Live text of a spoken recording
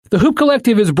The Hoop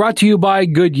Collective is brought to you by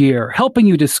Goodyear, helping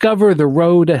you discover the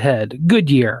road ahead.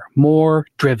 Goodyear, more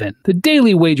driven. The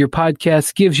Daily Wager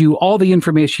podcast gives you all the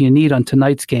information you need on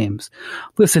tonight's games.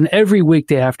 Listen every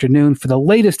weekday afternoon for the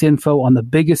latest info on the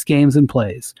biggest games and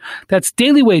plays. That's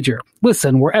Daily Wager.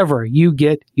 Listen wherever you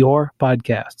get your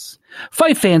podcasts.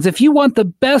 Fight fans, if you want the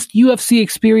best UFC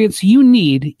experience, you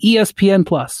need ESPN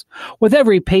Plus. With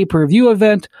every pay-per-view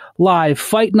event, live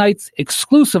fight nights,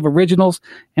 exclusive originals,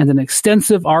 and an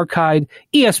extensive archive,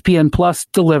 ESPN Plus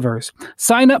delivers.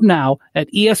 Sign up now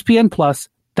at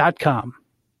espnplus.com.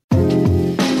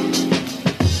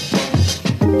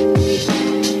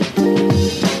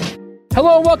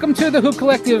 Hello and welcome to the Hoop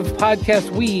Collective podcast.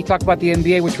 We talk about the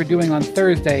NBA, which we're doing on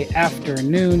Thursday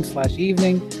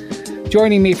afternoon/evening.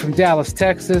 Joining me from Dallas,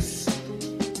 Texas,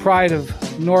 pride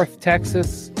of North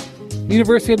Texas,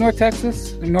 University of North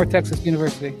Texas, North Texas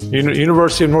University.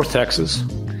 University of North Texas.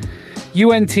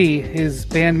 UNT is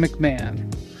Ben MacMahon.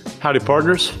 Howdy,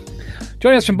 partners.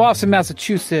 Joining us from Boston,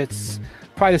 Massachusetts,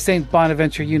 pride of St.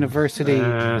 Bonaventure University.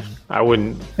 I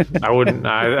wouldn't.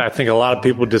 I think a lot of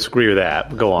people disagree with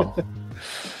that. Go on.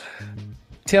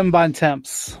 Tim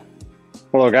Bontemps.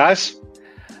 Hello, guys.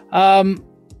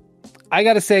 I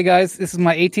got to say, guys, this is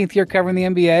my 18th year covering the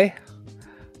NBA.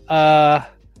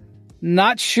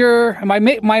 Not sure. My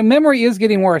memory is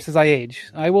getting worse as I age.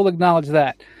 I will acknowledge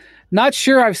that. Not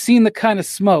sure I've seen the kind of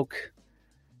smoke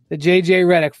that JJ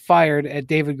Redick fired at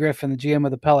David Griffin, the GM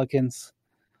of the Pelicans,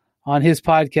 on his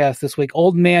podcast this week,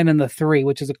 Old Man and the Three,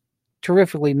 which is a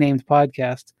terrifically named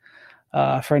podcast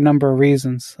for a number of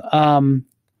reasons.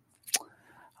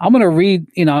 I'm going to read,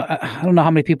 I don't know how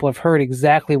many people have heard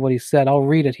exactly what he said. I'll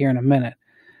read it here in a minute.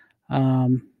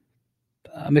 MacMahon,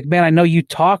 I know you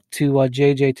talked to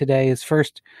JJ today, his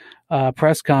first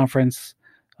press conference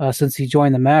since he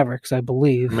joined the Mavericks, I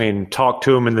believe. I mean, talk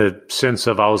to him in the sense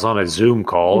of I was on a Zoom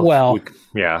call. Well,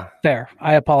 yeah. Fair.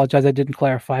 I apologize. I didn't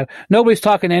clarify. Nobody's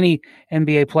talking to any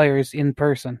NBA players in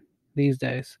person these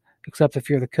days, except if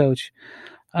you're the coach.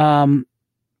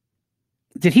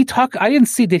 Did he talk? I didn't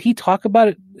see. Did he talk about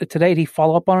it today? Did he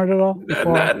follow up on it at all?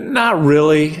 Not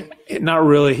really. Not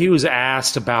really. He was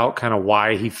asked about kind of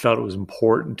why he felt it was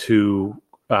important to,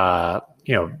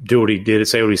 do what he did,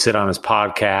 say what he said on his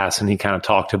podcast, and he kind of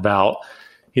talked about.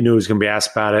 He knew he was going to be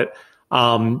asked about it.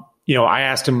 I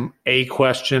asked him a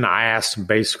question. I asked him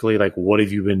basically like, "What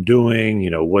have you been doing?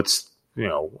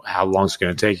 How long is it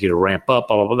going to take you to ramp up,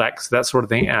 blah, blah, blah, that sort of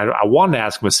thing." And I wanted to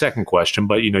ask him a second question,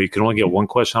 but, you can only get one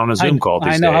question on a Zoom call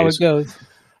these days. I know how it goes.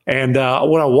 And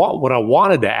what I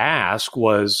wanted to ask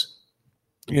was,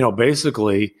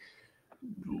 basically,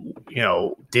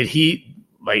 did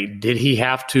he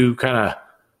have to kind of,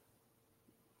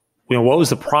 what was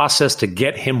the process to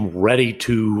get him ready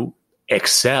to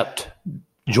accept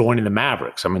joining the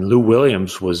Mavericks? I mean, Lou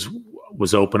Williams was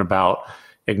open about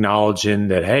acknowledging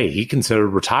that, hey, he considered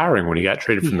retiring when he got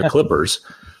traded from the Clippers.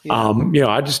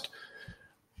 Redick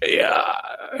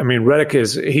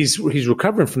he's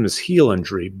recovering from this heel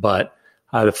injury, but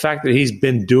the fact that he's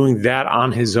been doing that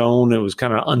on his own, it was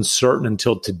kind of uncertain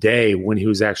until today when he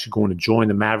was actually going to join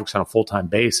the Mavericks on a full-time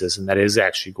basis, and that is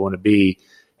actually going to be,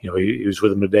 he was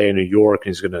with them today in New York,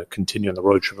 and he's going to continue on the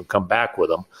road trip and come back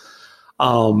with them.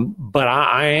 But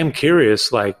I am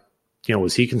curious,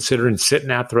 was he considering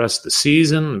sitting out the rest of the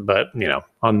season? But,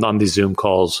 on these Zoom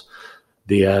calls,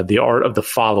 the art of the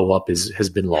follow-up has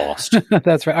been lost.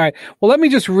 That's right. All right. Well, let me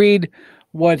just read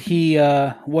what he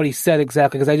said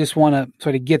exactly, because I just want to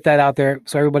sort of get that out there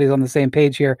so everybody's on the same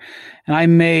page here. And I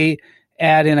may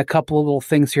add in a couple of little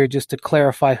things here just to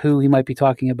clarify who he might be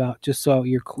talking about, just so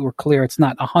we're clear. It's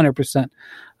not 100%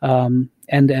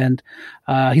 end-to-end.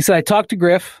 He said, "I talked to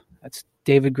Griff," that's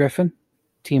David Griffin,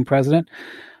 team president.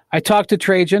 "I talked to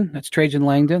Trajan," that's Trajan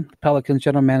Langdon, the Pelicans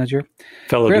general manager.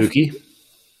 Fellow Dookie.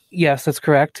 Yes, that's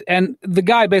correct. And the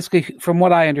guy, basically, from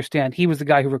what I understand, he was the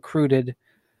guy who recruited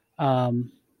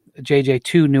JJ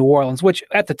to New Orleans, which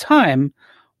at the time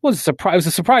was a surprise. It was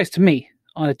a surprise to me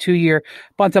on a 2-year.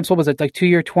 Bontemps, what was it, like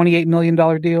 2-year, $28 million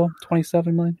deal,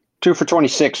 $27 million? 2 for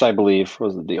 26, I believe,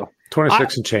 was the deal.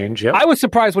 26 and change, yeah. I was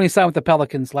surprised when he signed with the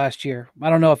Pelicans last year.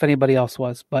 I don't know if anybody else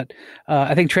was, but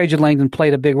I think Trajan Langdon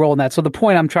played a big role in that. So the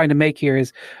point I'm trying to make here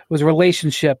was a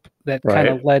relationship that kind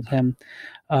of led him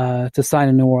to sign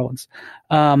in New Orleans.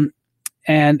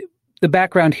 And the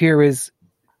background here is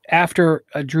after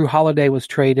Drew Holiday was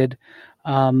traded,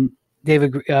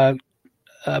 David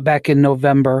back in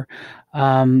November,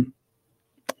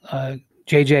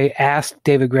 JJ asked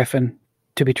David Griffin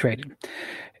to be traded.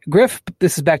 Griff,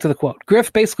 this is back to the quote.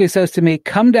 Griff basically says to me,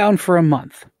 "Come down for a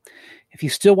month. If you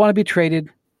still want to be traded,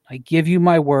 I give you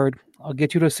my word. I'll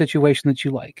get you to a situation that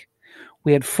you like.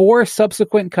 We had 4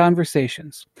 subsequent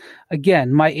conversations.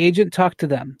 Again, my agent talked to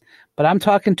them, but I'm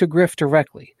talking to Griff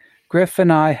directly. Griff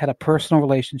and I had a personal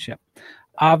relationship.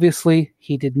 Obviously,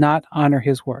 he did not honor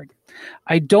his word.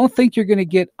 I don't think you're going to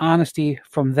get honesty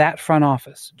from that front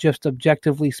office, just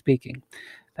objectively speaking.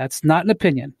 That's not an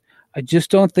opinion. I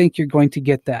just don't think you're going to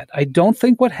get that. I don't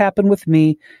think what happened with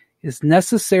me is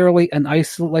necessarily an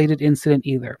isolated incident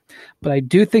either. But I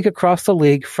do think across the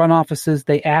league, front offices,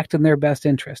 they act in their best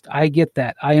interest. I get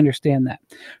that. I understand that.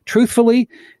 Truthfully,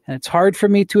 and it's hard for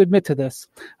me to admit to this,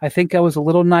 I think I was a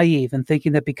little naive in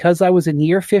thinking that because I was in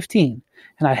year 15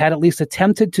 and I had at least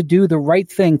attempted to do the right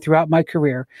thing throughout my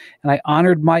career and I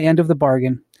honored my end of the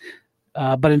bargain.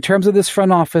 But in terms of this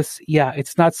front office, yeah,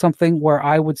 it's not something where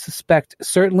I would suspect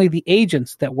certainly the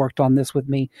agents that worked on this with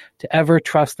me to ever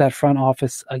trust that front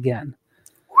office again.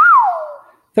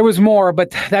 There was more,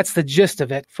 but that's the gist of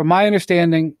it. From my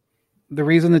understanding, the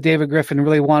reason that David Griffin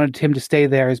really wanted him to stay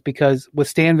there is because with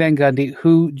Stan Van Gundy,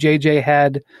 who JJ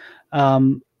had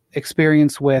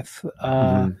experience with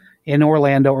in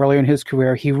Orlando earlier in his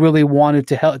career, he really wanted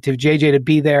to help JJ to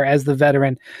be there as the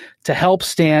veteran to help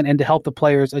Stan and to help the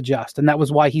players adjust. And that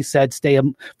was why he said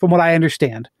from what I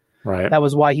understand. Right. That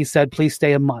was why he said, please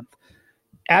stay a month.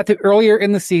 Earlier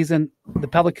in the season, the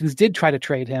Pelicans did try to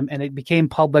trade him, and it became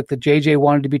public that JJ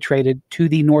wanted to be traded to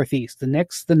the Northeast, the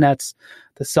Knicks, the Nets,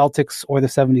 the Celtics, or the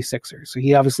 76ers. So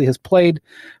he obviously has played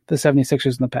the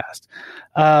 76ers in the past.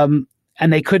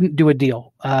 And they couldn't do a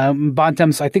deal.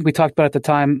 Bontemps, I think we talked about at the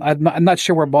time. I'm not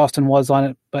sure where Boston was on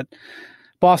it, but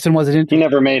Boston wasn't. He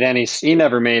never made any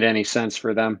sense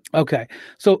for them. Okay,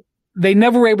 so they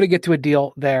never were able to get to a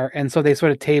deal there, and so they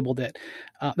sort of tabled it.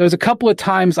 There was a couple of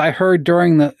times I heard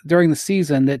during the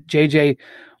season that JJ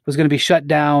was going to be shut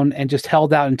down and just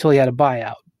held out until he had a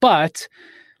buyout. But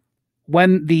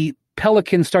when the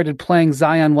Pelicans started playing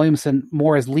Zion Williamson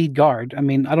more as lead guard, I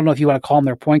mean, I don't know if you want to call him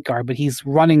their point guard, but he's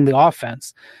running the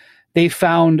offense. They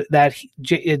found that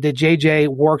that JJ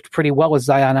worked pretty well with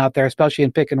Zion out there, especially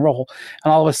in pick and roll.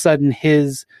 And all of a sudden,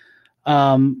 his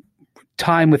time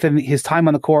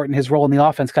on the court and his role in the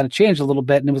offense kind of changed a little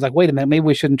bit. And it was like, wait a minute, maybe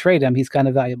we shouldn't trade him. He's kind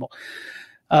of valuable.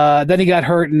 Then he got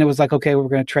hurt, and it was like, okay, we're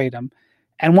going to trade him.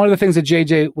 And one of the things that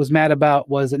JJ was mad about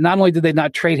was that not only did they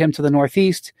not trade him to the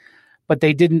Northeast, but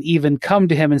they didn't even come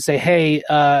to him and say, hey,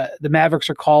 the Mavericks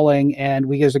are calling and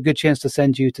there's a good chance to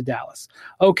send you to Dallas.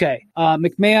 Okay.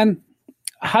 MacMahon,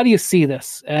 how do you see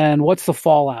this and what's the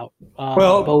fallout?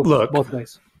 Both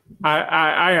ways.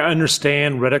 I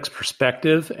understand Redick's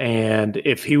perspective, and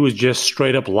if he was just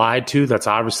straight up lied to, that's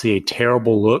obviously a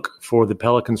terrible look for the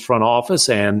Pelicans front office,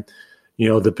 and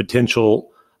the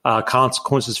potential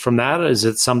consequences from that is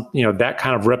that that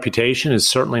kind of reputation is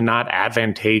certainly not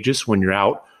advantageous when you're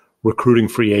out recruiting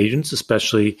free agents,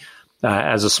 especially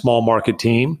as a small market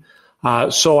team.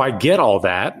 So I get all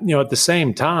that. At the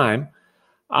same time,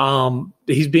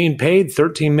 he's being paid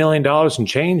 $13 million and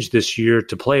change this year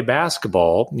to play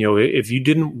basketball. If you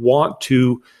didn't want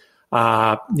to,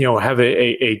 have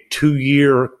a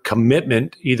 2-year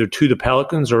commitment either to the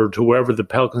Pelicans or to wherever the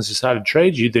Pelicans decided to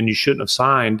trade you, then you shouldn't have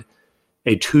signed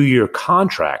a 2-year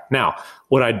contract. Now,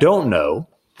 what I don't know,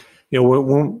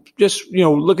 when just,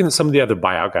 looking at some of the other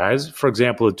buyout guys, for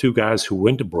example, the 2 guys who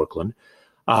went to Brooklyn,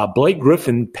 Blake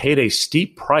Griffin paid a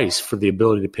steep price for the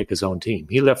ability to pick his own team.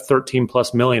 He left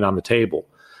 $13+ million on the table.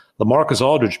 LaMarcus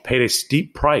Aldridge paid a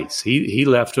steep price. He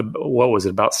left, about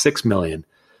 $6 million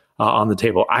on the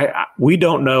table. We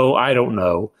don't know. I don't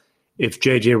know if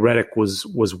JJ Redick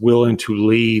was willing to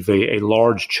leave a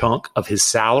large chunk of his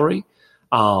salary.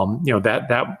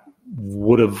 That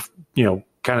would have,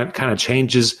 kind of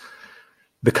changes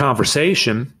the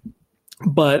conversation.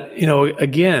 But,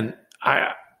 again,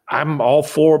 I'm all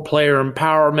for player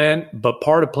empowerment, but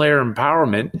part of player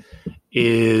empowerment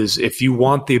is if you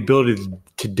want the ability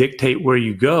to dictate where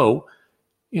you go,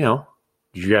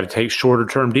 you got to take shorter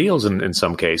term deals in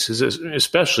some cases,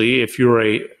 especially if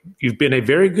you've been a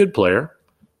very good player,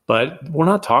 but we're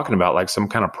not talking about like some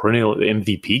kind of perennial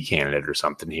MVP candidate or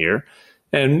something here.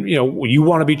 And, you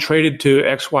want to be traded to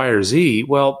X, Y, or Z.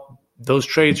 Well, those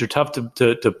trades are tough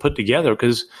to put together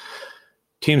because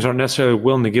teams aren't necessarily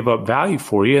willing to give up value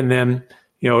for you. And then,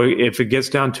 if it gets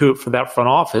down to it for that front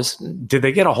office, did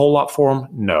they get a whole lot for them?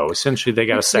 No. Essentially, they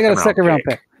got a second round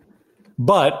pick.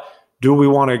 But do we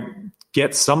want to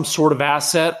get some sort of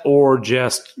asset or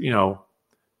just,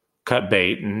 cut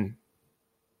bait? And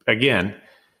again,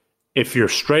 if you're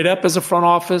straight up as a front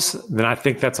office, then I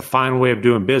think that's a fine way of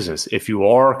doing business. If you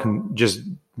are just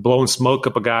blowing smoke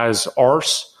up a guy's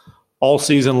arse all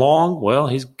season long, well,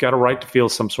 he's got a right to feel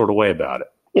some sort of way about it.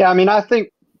 Yeah, I mean, I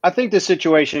think I think this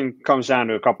situation comes down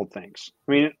to a couple things.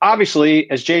 I mean, obviously,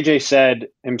 as JJ said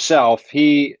himself,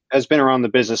 he has been around the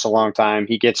business a long time.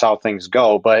 He gets how things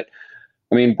go. But,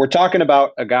 I mean, we're talking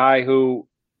about a guy who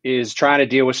is trying to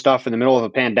deal with stuff in the middle of a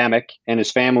pandemic, and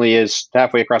his family is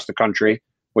halfway across the country,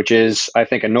 which is, I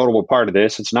think, a notable part of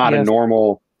this. It's not a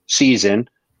normal season,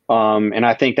 and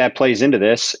I think that plays into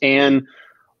this. And,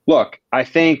 look, I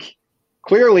think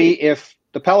clearly if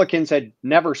the Pelicans had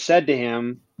never said to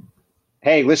him,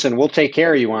 hey, listen, we'll take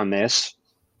care of you on this,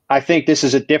 I think this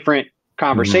is a different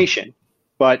conversation.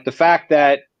 Mm-hmm. But the fact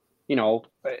that, you know,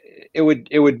 it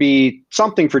would be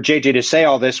something for JJ to say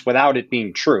all this without it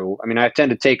being true. I mean, I tend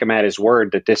to take him at his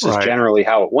word that this is generally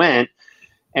how it went.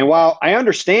 And while I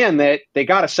understand that they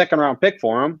got a second-round pick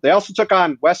for him, they also took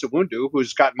on Wes Iwundu,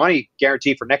 who's got money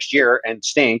guaranteed for next year and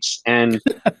stinks. And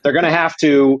they're going to have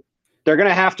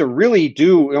to really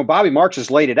do, you know, Bobby Marks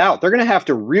has laid it out. They're going to have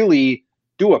to really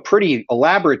do a pretty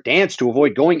elaborate dance to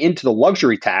avoid going into the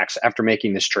luxury tax after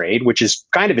making this trade, which is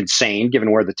kind of insane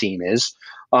given where the team is.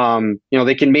 You know,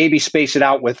 they can maybe space it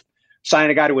out with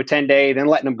signing a guy to a 10-day, then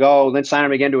letting him go, then sign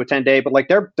him again to a 10-day. But like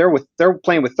they're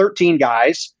playing with 13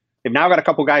 guys. They've now got a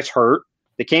couple guys hurt.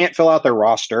 They can't fill out their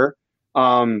roster.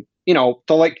 You know,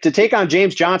 to take on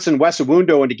James Johnson, Wes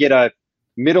Iwundu, and to get a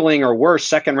middling or worse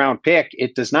second round pick,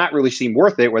 it does not really seem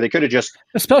worth it. Where they could have just,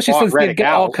 especially since they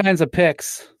get all kinds of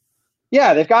picks.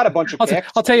 Yeah, they've got a bunch of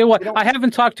picks. I'll tell you what, I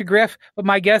haven't talked to Griff, but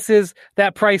my guess is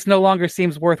that price no longer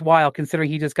seems worthwhile considering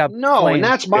he just got and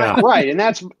that's my right, and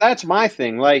that's my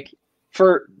thing. Like,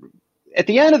 for at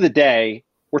the end of the day,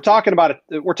 we're talking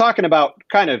about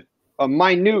kind of a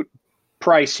minute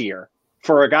price here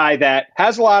for a guy that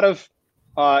has a lot of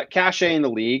cachet in the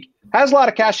league, has a lot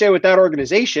of cachet with that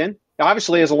organization.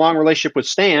 Obviously, has a long relationship with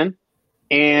Stan,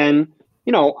 and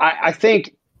you know, I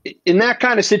think in that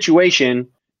kind of situation,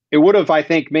 it would have, I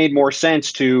think, made more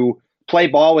sense to play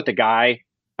ball with the guy.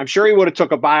 I'm sure he would have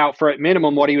took a buyout for at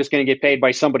minimum what he was going to get paid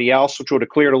by somebody else, which would have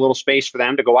cleared a little space for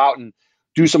them to go out and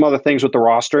do some other things with the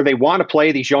roster. They want to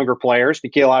play these younger players,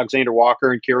 Nickeil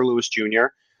Alexander-Walker and Kira Lewis Jr.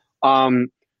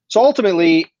 So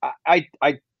ultimately, I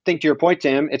think to your point,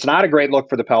 Tim, it's not a great look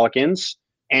for the Pelicans.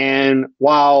 And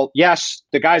while, yes,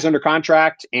 the guy's under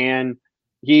contract and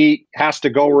he has to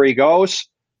go where he goes,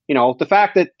 you know, the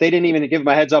fact that they didn't even give him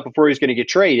a heads up before he was going to get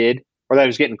traded or that he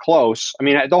was getting close, I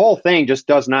mean, the whole thing just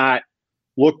does not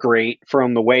look great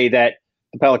from the way that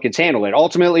the Pelicans handle it.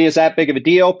 Ultimately, is that big of a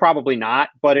deal? Probably not,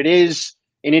 but it is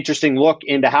an interesting look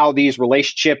into how these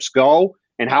relationships go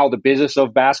and how the business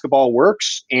of basketball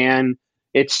works. And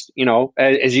it's, you know,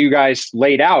 as you guys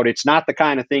laid out, it's not the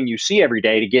kind of thing you see every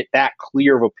day to get that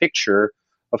clear of a picture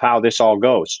of how this all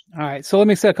goes. All right, so let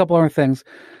me say a couple other things.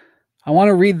 I want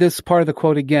to read this part of the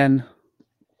quote again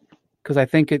because I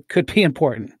think it could be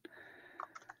important.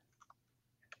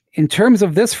 In terms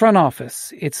of this front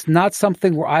office, it's not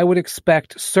something where I would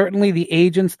expect certainly the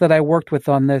agents that I worked with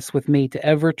on this with me to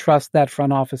ever trust that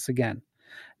front office again.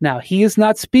 Now, he is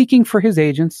not speaking for his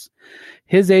agents.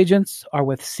 His agents are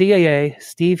with CAA,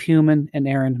 Steve Human, and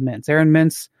Aaron Mintz. Aaron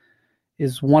Mintz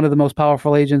is one of the most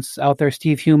powerful agents out there.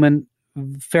 Steve Human,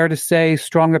 fair to say,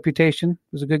 strong reputation,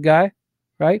 was a good guy.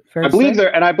 Right? Fair I believe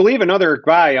there, and I believe another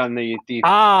guy on the team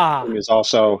is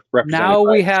also represented. Now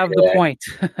we have CAA. The point.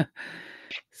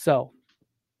 So,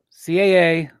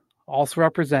 CAA also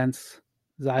represents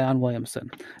Zion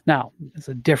Williamson. Now, it's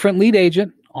a different lead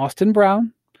agent, Austin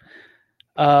Brown.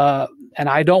 And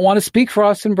I don't want to speak for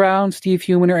Austin Brown, Steve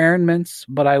Human, or Aaron Mintz,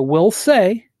 but I will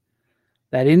say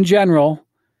that in general,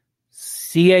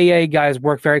 CAA guys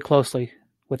work very closely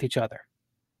with each other.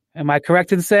 Am I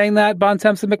correct in saying that,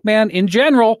 Bontemps and MacMahon? In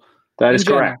general. That is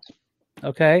correct.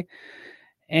 Okay.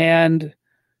 And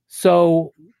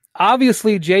so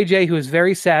obviously JJ, who is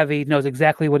very savvy, knows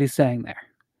exactly what he's saying there.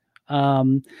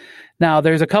 Now,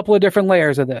 there's a couple of different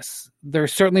layers of this.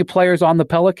 There's certainly players on the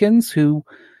Pelicans who,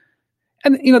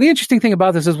 and you know, the interesting thing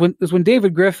about this is when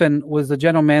David Griffin was the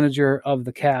general manager of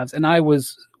the Cavs, and I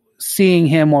was seeing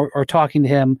him or talking to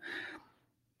him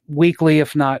weekly,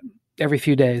 if not every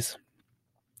few days.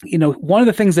 You know, one of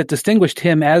the things that distinguished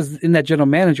him as in that general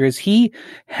manager is he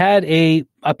had a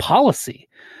policy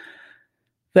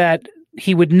that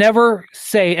he would never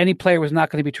say any player was not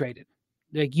going to be traded.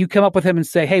 Like, you come up with him and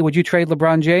say, hey, would you trade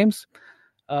LeBron James?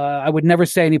 I would never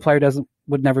say any player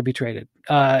would never be traded.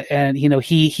 And, you know,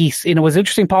 he you know, it was an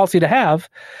interesting policy to have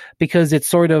because it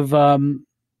sort of,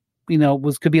 you know,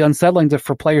 could be unsettling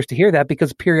for players to hear that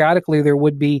because periodically there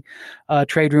would be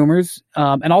trade rumors.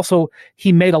 And also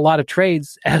he made a lot of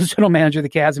trades as general manager of the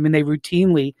Cavs. I mean, they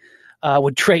routinely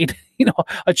would trade, you know,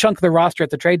 a chunk of the roster at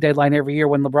the trade deadline every year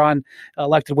when LeBron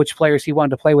elected which players he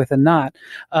wanted to play with and not.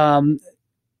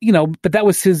 but that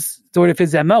was his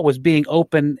MO, was being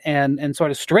open and sort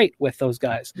of straight with those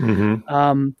guys.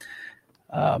 Mm-hmm.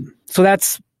 So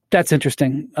that's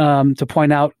interesting to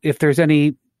point out if there's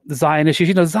any Zion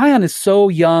issues. Zion is so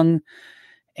young,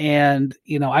 and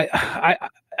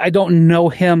I don't know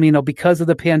him. Because of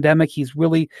the pandemic, he's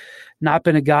really not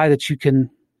been a guy that you can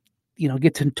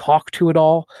get to talk to at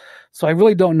all. So I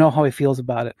really don't know how he feels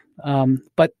about it.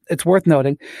 But it's worth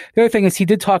noting. The other thing is he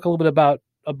did talk a little bit about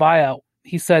a buyout.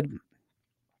 He said,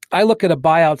 I look at a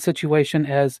buyout situation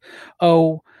I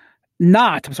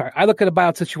look at a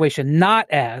buyout situation not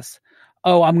as,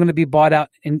 I'm going to be bought out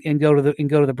and go to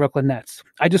the Brooklyn Nets.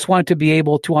 I just wanted to be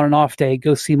able to, on an off day,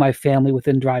 go see my family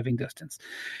within driving distance.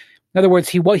 In other words,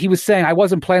 he was saying, I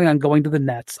wasn't planning on going to the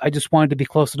Nets. I just wanted to be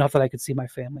close enough that I could see my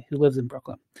family who lives in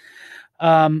Brooklyn.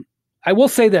 I will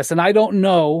say this, and I don't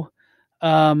know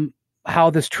how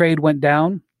this trade went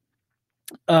down,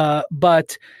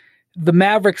 but the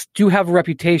Mavericks do have a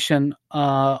reputation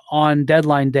on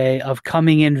deadline day of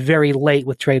coming in very late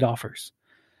with trade offers.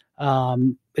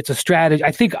 It's a strategy.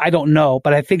 I don't know,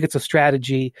 but I think it's a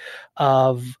strategy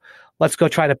of let's go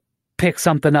try to pick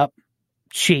something up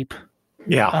cheap.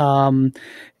 Yeah.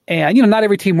 And, not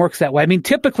every team works that way. I mean,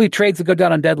 typically trades that go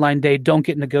down on deadline day don't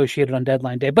get negotiated on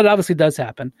deadline day, but it obviously does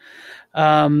happen.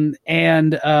 At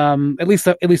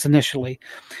least initially.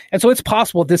 And so it's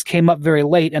possible this came up very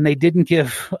late and they didn't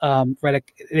give Redick,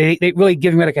 they really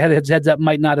giving Redick a heads up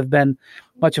might not have been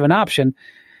much of an option.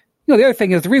 The other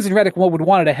thing is the reason Redick would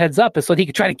wanted a heads up is so that he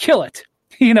could try to kill it.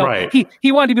 Right.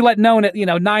 He wanted to be let known at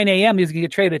 9 a.m. he was going to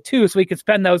get traded at 2, so he could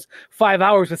spend those 5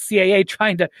 hours with CAA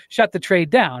trying to shut the trade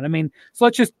down. I mean, so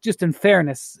let's just in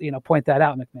fairness, point that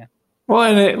out, MacMahon. Well,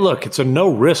 and look, it's a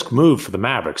no-risk move for the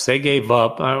Mavericks. They gave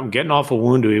up getting off of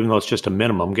Wundu, even though it's just a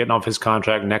minimum. Getting off his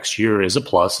contract next year is a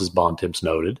plus, as Bontemps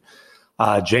noted.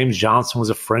 James Johnson was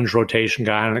a fringe rotation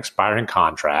guy on an expiring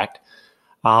contract.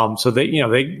 So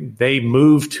they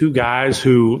moved 2 guys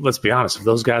who, let's be honest, if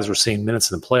those guys were seeing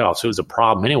minutes in the playoffs, it was a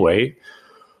problem anyway,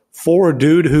 for a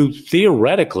dude who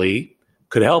theoretically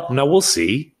could help them. Now, we'll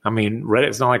see. I mean,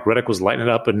 it's not like Redick was lighting it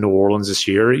up in New Orleans this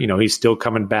year. He's still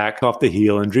coming back off the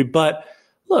heel injury. But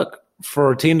look,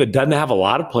 for a team that doesn't have a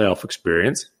lot of playoff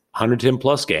experience,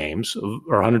 110-plus games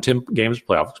or 110 games of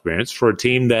playoff experience, for a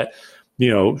team that,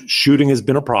 shooting has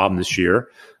been a problem this year.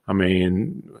 I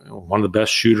mean, one of the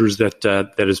best shooters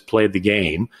that has played the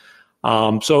game.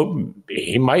 So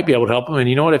he might be able to help him. And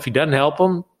you know what? If he doesn't help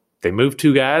him, they moved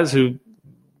 2 guys who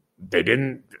they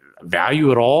didn't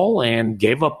value at all and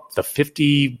gave up the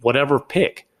 50-whatever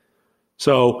pick.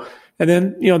 So, and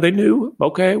then, they knew,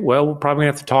 okay, well, we're probably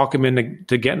going to have to talk him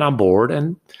into getting on board.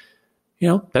 And,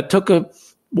 that took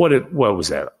what was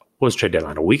that? What was trade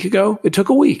deadline? A week ago? It took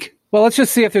a week. Well, let's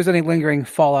just see if there's any lingering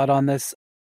fallout on this.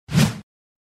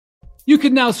 You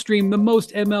can now stream the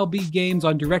most MLB games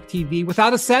on DirecTV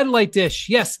without a satellite dish.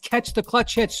 Yes, catch the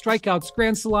clutch hits, strikeouts,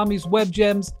 grand salamis, web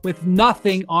gems with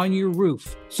nothing on your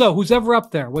roof. So who's ever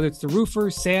up there, whether it's the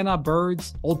roofers, Santa,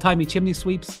 birds, old-timey chimney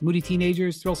sweeps, moody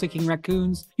teenagers, thrill-seeking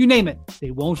raccoons, you name it,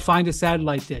 they won't find a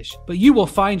satellite dish. But you will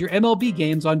find your MLB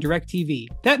games on DirecTV.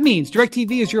 That means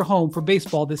DirecTV is your home for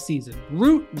baseball this season.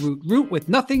 Root with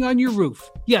nothing on your roof.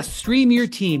 Yes, stream your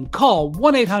team. Call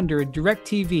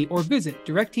 1-800-DirecTV or visit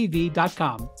DirecTV.com.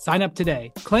 Sign up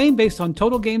today. Claim based on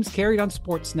total games carried on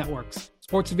sports networks.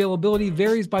 Sports availability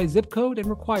varies by zip code and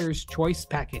requires choice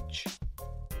package.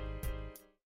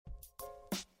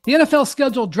 The NFL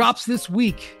schedule drops this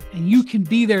week, and you can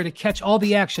be there to catch all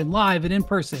the action live and in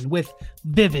person with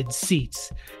Vivid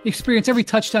Seats. Experience every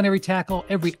touchdown, every tackle,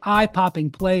 every eye-popping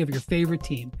play of your favorite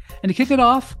team. And to kick it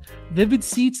off, Vivid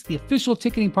Seats, the official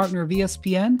ticketing partner of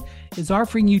ESPN, is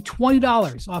offering you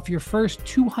 $20 off your first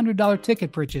 $200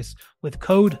 ticket purchase with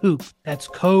code HOOP. That's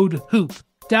code HOOP.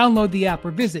 Download the app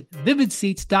or visit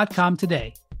vividseats.com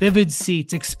today. Vivid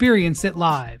Seats. Experience it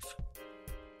live.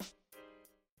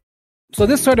 So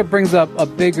this sort of brings up a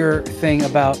bigger thing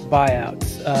about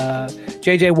buyouts.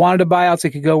 JJ wanted a buyout so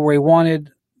he could go where he wanted.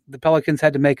 The Pelicans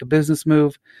had to make a business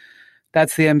move.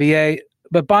 That's the NBA.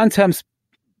 But Bontemps,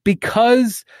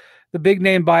 because the big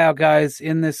name buyout guys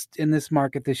in this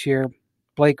market this year,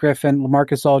 Blake Griffin,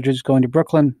 LaMarcus Aldridge going to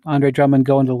Brooklyn, Andre Drummond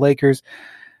going to the Lakers,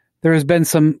 there has been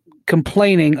some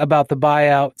complaining about the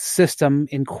buyout system,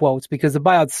 in quotes, because the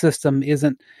buyout system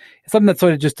isn't something that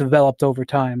sort of just developed over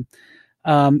time.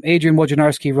 Adrian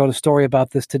Wojnarowski wrote a story about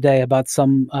this today, about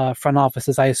some front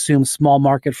offices, I assume small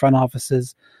market front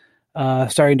offices,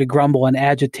 starting to grumble and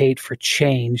agitate for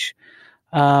change.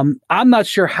 I'm not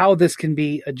sure how this can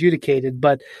be adjudicated,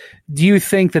 but do you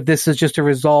think that this is just a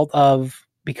result of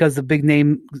because the big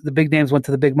names went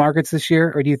to the big markets this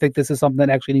year, or do you think this is something that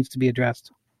actually needs to be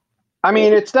addressed? I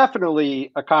mean, it's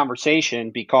definitely a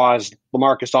conversation because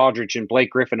LaMarcus Aldridge and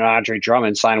Blake Griffin and Andre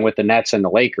Drummond signed with the Nets and the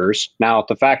Lakers. Now,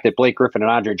 the fact that Blake Griffin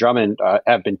and Andre Drummond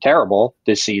have been terrible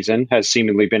this season has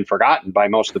seemingly been forgotten by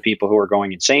most of the people who are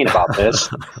going insane about this.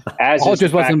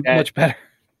 Aldridge wasn't much better.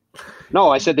 No,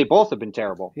 I said they both have been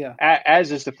terrible. Yeah.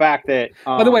 As is the fact that.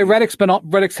 By the way,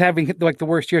 Redick's having like the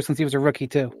worst year since he was a rookie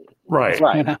too. Right.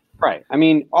 You know? Right. I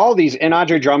mean, all these, and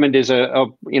Andre Drummond is a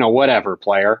whatever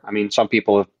player. I mean, some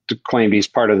people have claimed he's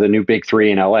part of the new big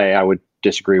three in LA. I would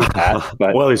disagree with that.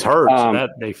 But well, he's hurt. So that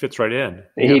he fits right in.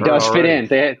 He does fit in.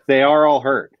 They are all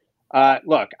hurt.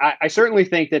 Look, I certainly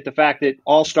think that the fact that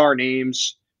all-star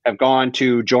names have gone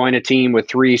to join a team with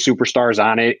 3 superstars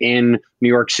on it in New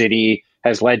York City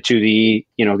has led to the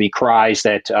cries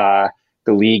that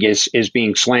the league is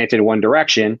being slanted one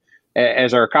direction.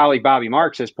 As our colleague Bobby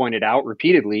Marks has pointed out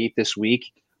repeatedly this week,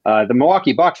 the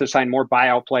Milwaukee Bucks have signed more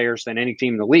buyout players than any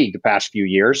team in the league the past few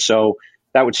years. So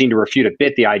that would seem to refute a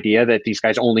bit the idea that these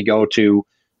guys only go to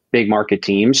big market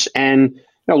teams. And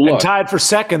look, and tied for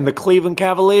second, the Cleveland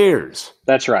Cavaliers.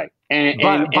 That's right. And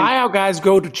buyout guys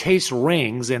go to chase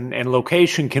rings, and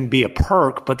location can be a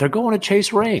perk, but they're going to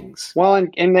chase rings. Well,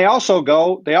 and they also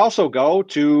go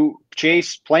to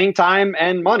chase playing time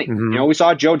and money. Mm-hmm. We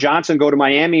saw Joe Johnson go to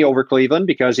Miami over Cleveland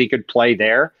because he could play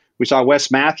there. We saw Wes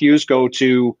Matthews go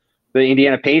to the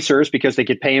Indiana Pacers because they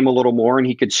could pay him a little more and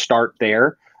he could start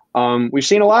there. We've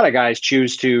seen a lot of guys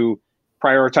choose to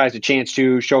prioritize a chance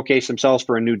to showcase themselves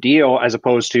for a new deal as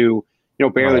opposed to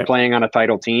barely playing on a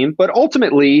title team. But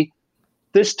ultimately,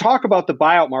 this talk about the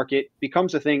buyout market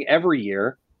becomes a thing every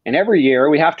year. And every year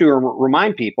we have to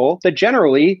remind people that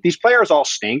generally these players all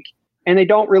stink and they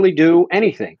don't really do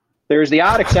anything. There's the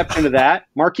odd exception to that.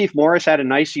 Markieff Morris had a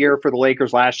nice year for the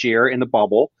Lakers last year in the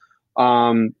bubble.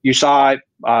 You saw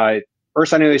Ersan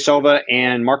Ilyasova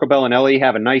and Marco Bellinelli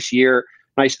have a nice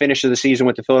finish of the season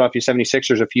with the Philadelphia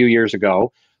 76ers a few years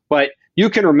ago. But you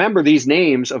can remember these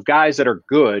names of guys that are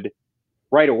good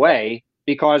right away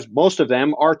because most of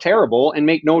them are terrible and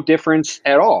make no difference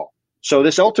at all. So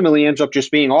this ultimately ends up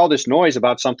just being all this noise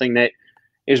about something that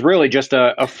is really just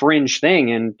a fringe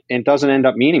thing and doesn't end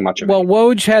up meaning much of it. Well,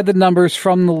 Woj had the numbers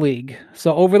from the league.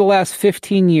 So over the last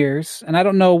 15 years, and I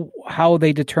don't know how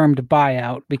they determined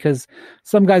buyout because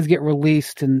some guys get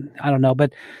released and I don't know,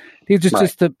 but these are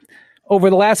just over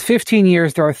the last 15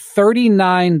 years, there are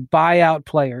 39 buyout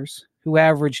players who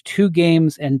average 2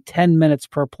 games and 10 minutes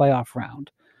per playoff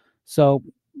round. So,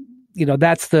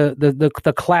 that's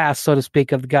the class, so to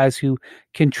speak, of the guys who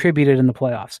contributed in the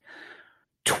playoffs.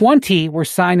 20 were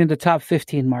signed into top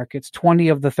 15 markets, 20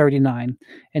 of the 39,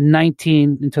 and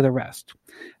 19 into the rest.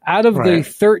 Out of the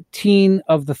 13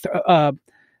 of the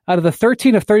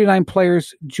 13 of 39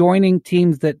 players joining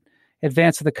teams that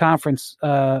advanced to the conference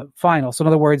finals. So in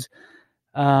other words,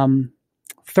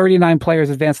 39 players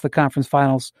advanced to the conference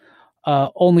finals.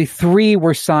 Only 3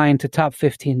 were signed to top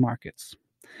 15 markets.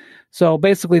 So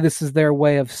basically, this is their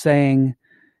way of saying,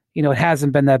 it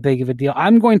hasn't been that big of a deal.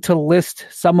 I'm going to list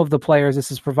some of the players,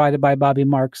 this is provided by Bobby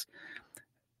Marks,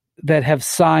 that have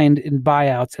signed in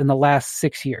buyouts in the last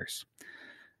 6 years.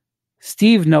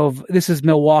 Steve Nov, this is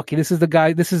Milwaukee.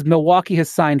 Milwaukee has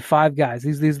signed 5 guys.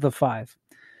 These are the 5.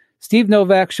 Steve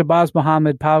Novak, Shabazz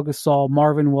Muhammad, Pau Gasol,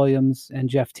 Marvin Williams, and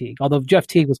Jeff Teague. Although Jeff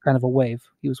Teague was kind of a wave.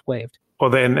 He was waived. Well,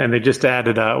 they just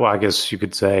added, I guess you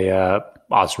could say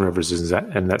Austin Rivers is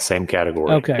in that same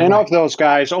category. Okay. And of those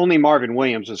guys, only Marvin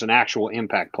Williams is an actual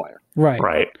impact player.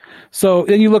 Right. So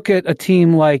then you look at a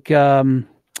team like helped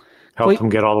them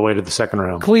get all the way to the second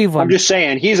round. Cleveland. I'm just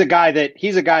saying he's a guy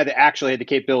that actually had the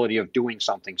capability of doing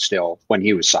something still when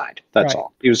he was signed. That's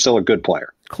all. He was still a good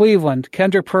player. Cleveland,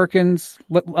 Kendrick Perkins,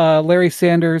 Larry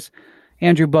Sanders,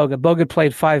 Andrew Bogut. Bogut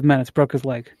played 5 minutes, broke his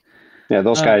leg. Yeah,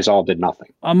 those guys all did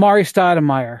nothing. Amari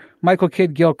Stoudemire, Michael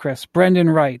Kidd-Gilchrist, Brendan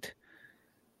Wright,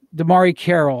 Damari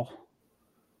Carroll,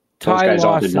 Ty guys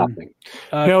Lawson, all did nothing.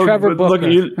 Trevor Booker.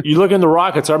 Look, you look in the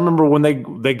Rockets. I remember when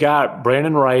they got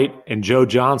Brandon Wright and Joe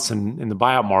Johnson in the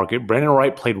buyout market. Brandon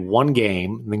Wright played 1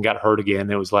 game and then got hurt again.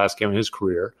 It was the last game of his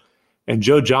career. And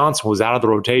Joe Johnson was out of the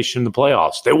rotation in the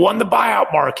playoffs. They won the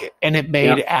buyout market, and it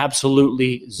made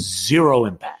absolutely 0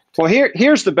 impact. Well,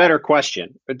 here's the better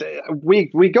question.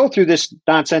 We go through this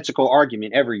nonsensical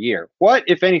argument every year. What,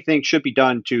 if anything, should be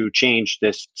done to change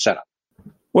this setup?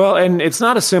 Well, and it's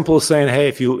not as simple as saying, hey,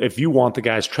 if you want the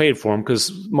guys, trade for them,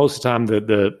 because most of the time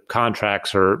the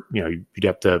contracts are, you'd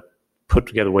have to put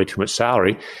together way too much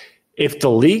salary. If the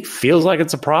league feels like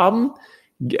it's a problem,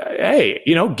 hey,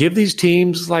 give these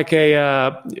teams like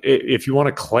if you want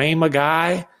to claim a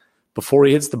guy before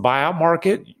he hits the buyout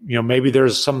market, maybe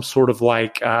there's some sort of I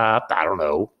don't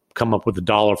know, come up with a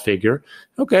dollar figure.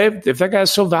 Okay, if that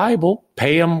guy's so valuable,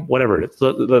 pay him whatever it is.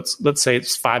 Let's say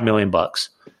it's $5 million,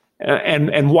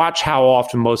 and watch how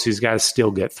often most of these guys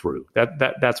still get through.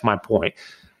 That's my point.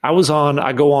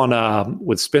 I go on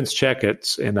with Spence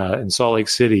Checketts in Salt Lake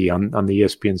City on the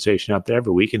ESPN station out there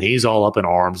every week, and he's all up in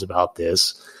arms about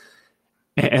this.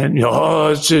 And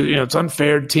it's just, it's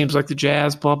unfair to teams like the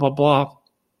Jazz, blah blah blah.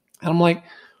 And I'm like,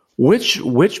 which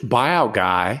buyout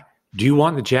guy do you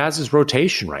want in the Jazz's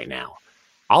rotation right now?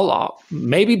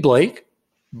 Maybe Blake,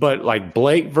 but like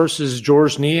Blake versus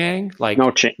George Niang, like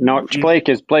no,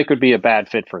 Blake would be a bad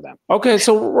fit for them. Okay,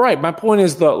 so right, my point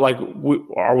is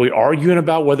are we arguing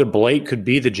about whether Blake could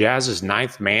be the Jazz's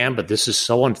ninth man? But this is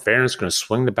so unfair, and it's going to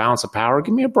swing the balance of power.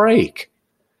 Give me a break.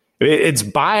 It's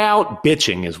buyout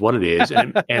bitching, is what it is,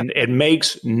 and it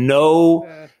makes little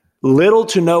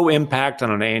to no impact on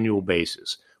an annual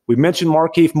basis. We mentioned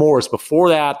Markieff Morris. Before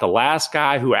that, the last buyout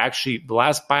guy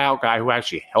who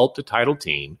actually helped a title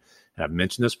team, and I've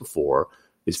mentioned this before,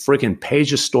 is freaking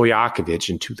Peja Stojakovic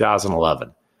in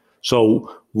 2011.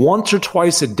 So once or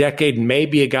twice a decade,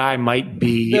 maybe a guy might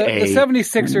be the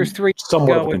 76ers 3 somewhat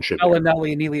ago of a with contributor.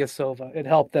 Bellinelli and Ilyasova. It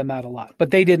helped them out a lot,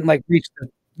 but they didn't reach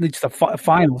the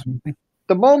finals.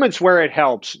 The moments where it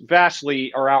helps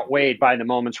vastly are outweighed by the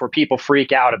moments where people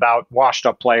freak out about washed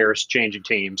up players changing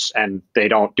teams and they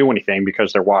don't do anything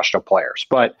because they're washed up players.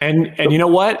 But and you know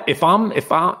what?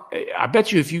 I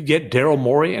bet you if you get Daryl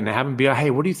Morey and have him be like, hey,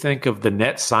 what do you think of the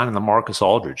Nets signing the Marcus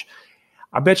Aldridge?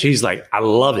 I bet you he's like, I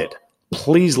love it.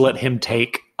 Please let him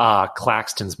take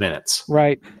Claxton's minutes.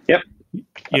 Right. Yep.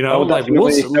 They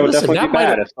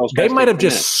might have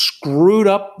just screwed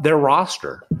up their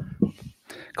roster.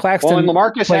 Claxton. And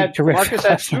LaMarcus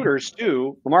had suitors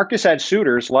too. LaMarcus had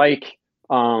suitors like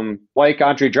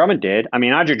Andre Drummond did. I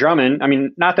mean, Andre Drummond. I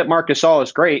mean, not that Marc Gasol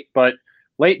is great, but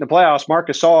late in the playoffs, Marc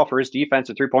Gasol for his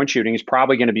defensive 3-point shooting is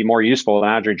probably going to be more useful than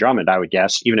Andre Drummond, I would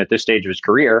guess, even at this stage of his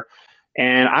career.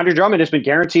 And Andre Drummond has been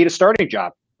guaranteed a starting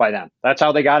job by them. That's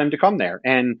how they got him to come there.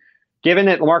 And given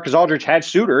that LaMarcus Aldridge had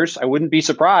suitors, I wouldn't be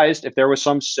surprised if there was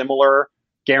some similar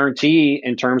guarantee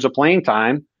in terms of playing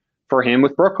time for him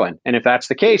with Brooklyn. And if that's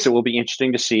the case, it will be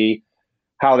interesting to see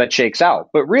how that shakes out.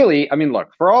 But really, I mean, look,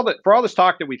 for all this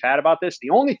talk that we've had about this,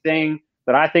 the only thing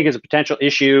that I think is a potential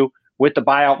issue with the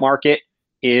buyout market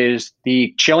is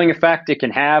the chilling effect it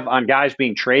can have on guys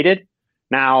being traded.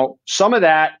 Now, some of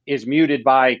that is muted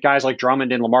by guys like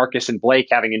Drummond and LaMarcus and Blake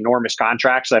having enormous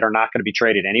contracts that are not going to be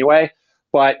traded anyway.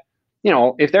 But,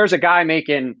 if there's a guy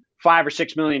making $5 or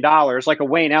 $6 million, like a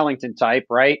Wayne Ellington type,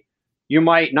 right? You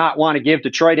might not want to give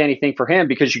Detroit anything for him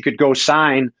because you could go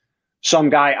sign some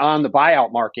guy on the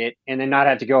buyout market and then not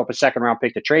have to go up a second-round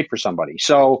pick to trade for somebody.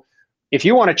 So if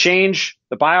you want to change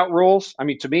the buyout rules, I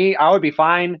mean, to me, I would be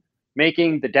fine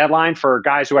making the deadline for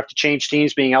guys who have to change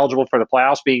teams being eligible for the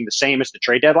playoffs being the same as the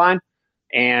trade deadline.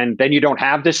 And then you don't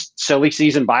have this silly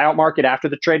season buyout market after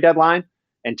the trade deadline,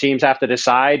 and teams have to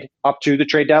decide up to the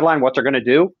trade deadline what they're going to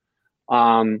do.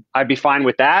 I'd be fine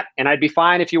with that. And I'd be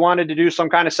fine if you wanted to do some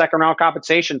kind of second round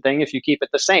compensation thing if you keep it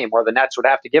the same, where the Nets would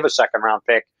have to give a second round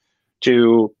pick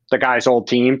to the guy's old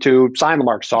team to sign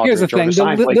LaMarcus Aldridge or to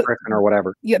sign Blake Griffin or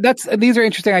whatever. Yeah, these are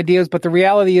interesting ideas, but the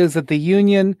reality is that the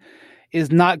union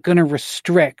is not going to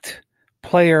restrict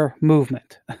player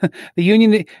movement. The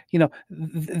union,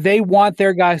 they want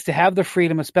their guys to have the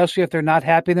freedom, especially if they're not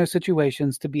happy in their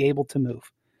situations, to be able to move.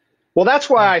 Well, that's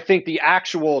why I think the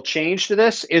actual change to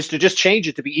this is to just change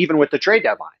it to be even with the trade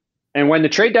deadline. And when the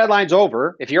trade deadline's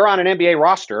over, if you're on an NBA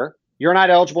roster, you're not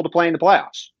eligible to play in the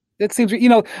playoffs. It seems,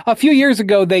 a few years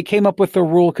ago, they came up with the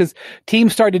rule because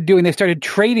teams started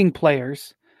trading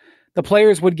players. The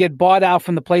players would get bought out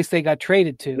from the place they got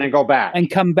traded to. And then go back. And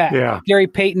come back. Yeah. Gary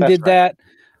Payton did that.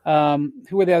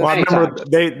 Who were the other guys? I remember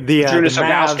Judas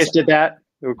Ilgauskas did that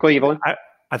with Cleveland.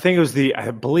 I think it was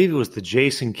I believe it was the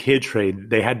Jason Kidd trade.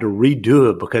 They had to redo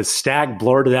it because Stack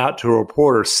blurted out to a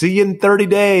reporter, "See you in 30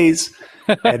 days."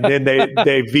 And then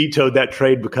they vetoed that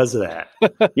trade because of that.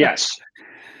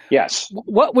 Yes.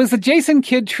 What was the Jason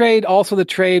Kidd trade? Also the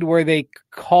trade where they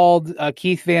called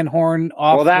Keith Van Horn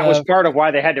off. Well, that was part of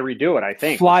why they had to redo it, I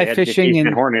think. Fly fishing Keith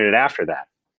Van Horn did it after that,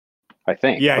 I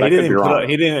think. Yeah, he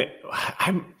didn't.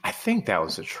 I think that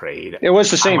was a trade. It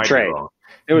was the same trade.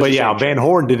 Van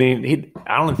Horn didn't.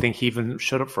 I don't think he even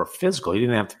showed up for a physical. He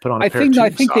didn't have to put on. I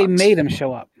think they made him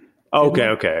show up.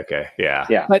 Okay,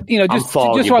 yeah. But just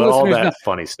foggy, just our all listeners that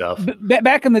funny stuff.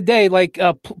 Back in the day,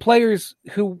 players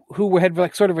who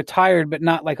had sort of retired but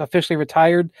not officially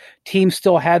retired, teams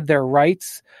still had their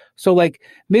rights. So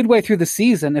midway through the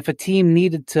season, if a team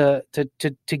needed to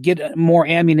get more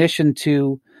ammunition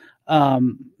to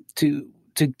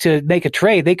to make a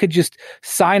trade. They could just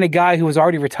sign a guy who was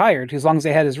already retired as long as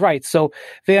they had his rights. So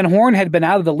Van Horn had been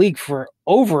out of the league for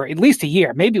over at least a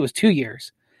year. Maybe it was 2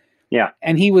 years. Yeah.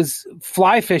 And he was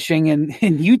fly fishing in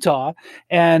Utah,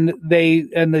 and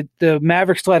the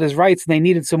Mavericks still had his rights, and they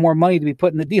needed some more money to be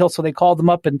put in the deal. So they called him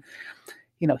up, and,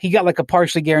 he got like a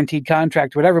partially guaranteed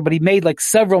contract or whatever, but he made like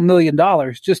several $1 million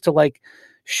just to like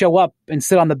show up and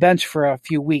sit on the bench for a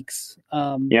few weeks.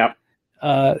 Yeah.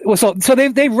 So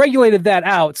they've regulated that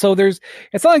out. So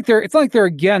it's not like they're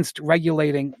against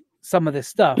regulating some of this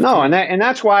stuff. No, and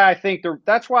that's why I think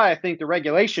the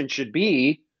regulation should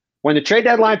be, when the trade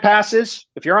deadline passes,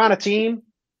 if you're on a team,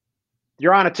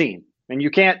 you're on a team, and you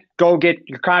can't go get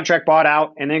your contract bought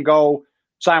out and then go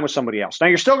sign with somebody else. Now,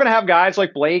 you're still going to have guys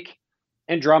like Blake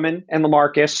and Drummond and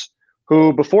LaMarcus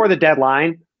who before the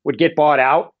deadline would get bought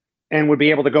out and would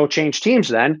be able to go change teams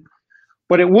then.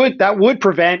 But that would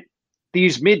prevent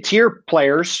these mid-tier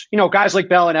players, guys like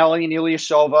Bellinelli and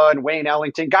Ilyasova and Wayne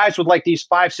Ellington, guys with like these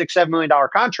 $5, $6, $7 million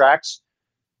contracts.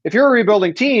 If you're a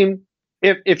rebuilding team,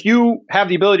 if you have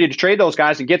the ability to trade those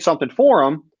guys and get something for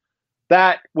them,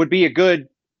 that would be a good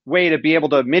way to be able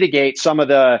to mitigate some of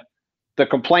the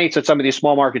complaints that some of these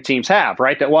small market teams have,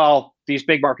 right? That, well, these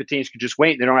big market teams could just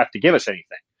wait and they don't have to give us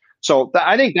anything. So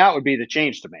I think that would be the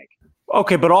change to make.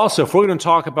 Okay, but also if we're going to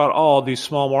talk about all these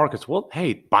small markets, well,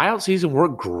 hey, buyout season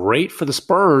worked great for the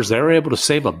Spurs. They were able to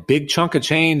save a big chunk of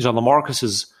change on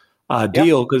LaMarcus's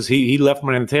deal because he left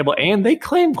money on the table, and they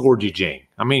claimed Gorgie Jing.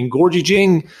 I mean, Gorgie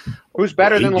Jing, who's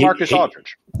better than LaMarcus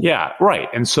Aldridge. Yeah, right.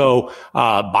 And so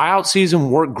buyout season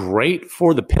worked great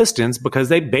for the Pistons because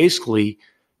they basically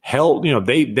held,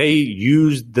 they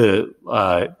used the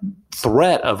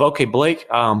threat of, okay, Blake,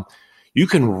 you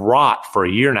can rot for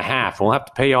a year and a half. We'll have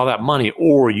to pay you all that money,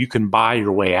 or you can buy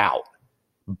your way out.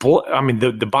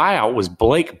 The buyout was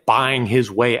Blake buying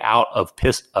his way out of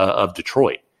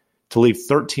Detroit to leave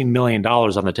 $13 million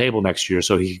on the table next year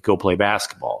so he could go play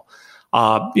basketball.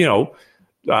 Andre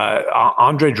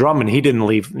Drummond, he didn't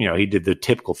leave, he did the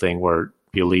typical thing where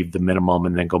you leave the minimum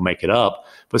and then go make it up.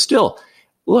 But still,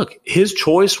 look, his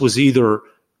choice was either,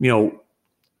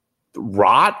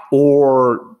 rot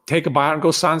or take a buyout and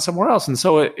go sign somewhere else. And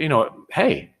so,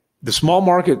 hey, the small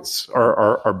markets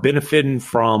are benefiting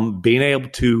from being able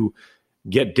to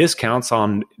get discounts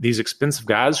on these expensive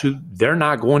guys who they're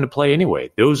not going to play anyway.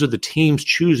 Those are the teams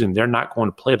choosing. They're not going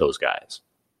to play those guys.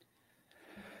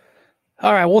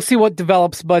 All right, we'll see what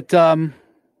develops, but that's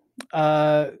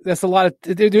a lot of.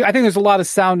 I think there's a lot of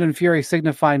sound and fury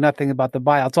signifying nothing about the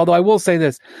buyouts. Although I will say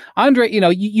this, Andre,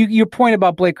 your point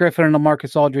about Blake Griffin and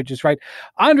LaMarcus Aldridge is right.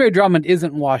 Andre Drummond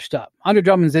isn't washed up. Andre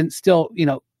Drummond's still,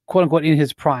 quote unquote, in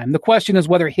his prime. The question is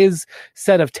whether his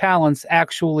set of talents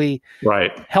actually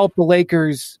help the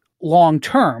Lakers long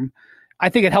term. I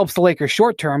think it helps the Lakers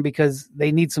short term because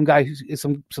they need some guy who's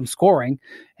some scoring,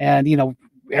 and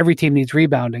every team needs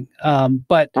rebounding.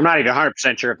 But I'm not even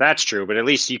 100% sure if that's true, but at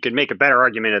least you could make a better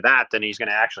argument of that than he's going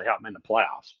to actually help him in the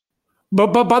playoffs.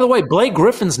 But by the way, Blake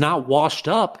Griffin's not washed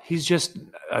up. He's just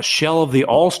a shell of the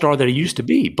all-star that he used to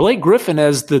be. Blake Griffin,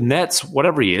 as the Nets,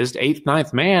 whatever he is, 8th,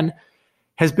 9th man,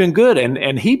 has been good.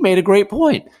 And he made a great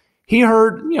point. He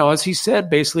heard, as he said,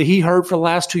 basically, he heard for the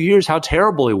last 2 years how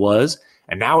terrible he was.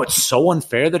 And now it's so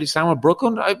unfair that he signed with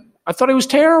Brooklyn. I thought he was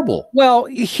terrible. Well,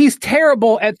 he's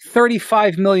terrible at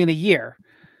 $35 million a year.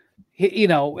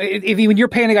 When you're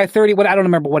paying a guy 30, I don't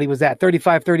remember what he was at,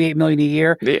 35, 38 million a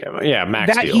year. Yeah,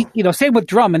 max deal. Same with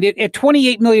Drummond. At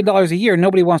 $28 million a year,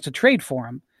 nobody wants to trade for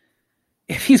him.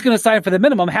 If he's going to sign for the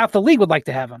minimum, half the league would like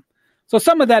to have him. So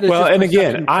some of that is and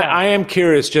again, I am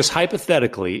curious, just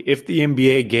hypothetically, if the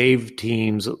NBA gave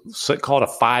teams, call it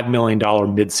a $5 million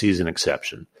midseason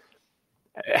exception,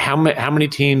 how many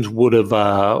teams would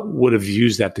have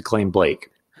used that to claim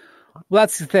Blake? Well,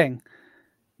 that's the thing.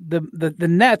 The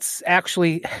Nets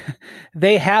actually,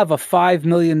 they have a $5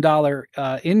 million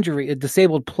a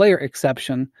disabled player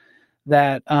exception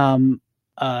that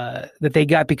they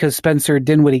got because Spencer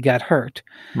Dinwiddie got hurt.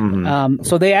 Mm-hmm.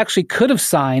 So they actually could have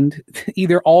signed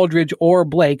either Aldridge or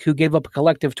Blake, who gave up a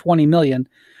collective $20 million,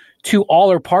 to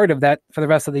all or part of that for the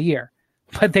rest of the year.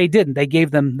 But they didn't. They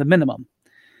gave them the minimum.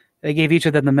 They gave each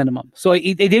of them the minimum. So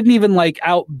they didn't even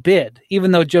outbid,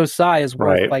 even though Joe Tsai is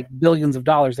worth billions of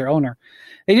dollars, their owner.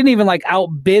 They didn't even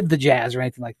outbid the Jazz or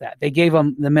anything like that. They gave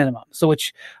them the minimum. So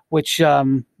which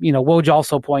Woj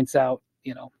also points out,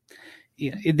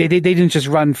 they didn't just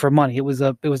run for money. It was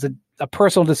a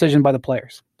personal decision by the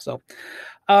players. So,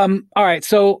 all right.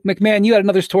 So MacMahon, you had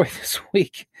another story this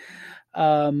week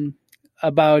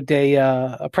about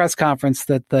a press conference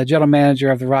that the general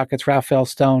manager of the Rockets, Rafael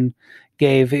Stone,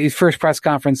 gave his first press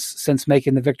conference since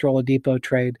making the Victor Oladipo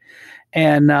trade.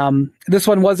 And this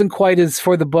one wasn't quite as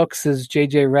for the books as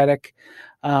JJ Redick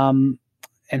and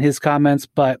his comments,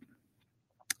 but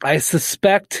I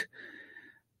suspect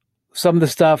some of the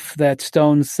stuff that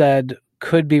Stone said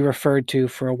could be referred to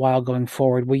for a while going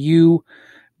forward. Will you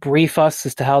brief us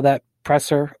as to how that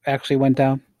presser actually went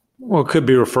down? Well, it could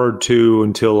be referred to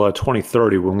until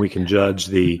 2030 when we can judge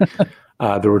the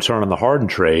return on the Harden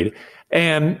trade.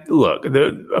 And look,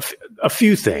 a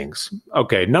few things.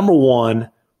 Okay, number one,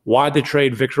 why'd they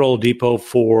trade Victor Oladipo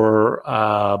for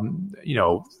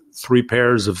 3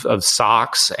 pairs of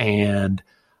socks and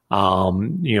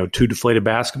 2 deflated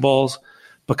basketballs?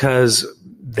 Because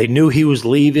they knew he was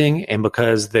leaving, and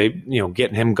because they,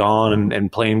 getting him gone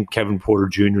and playing Kevin Porter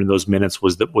Jr. in those minutes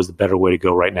was the better way to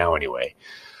go right now anyway.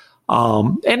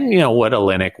 And what,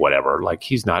 Olynyk, whatever. Like,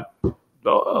 he's not.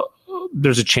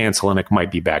 There's a chance Olynyk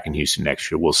might be back in Houston next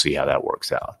year. We'll see how that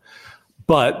works out.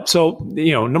 But so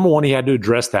number one, he had to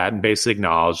address that and basically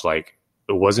acknowledge like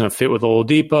it wasn't a fit with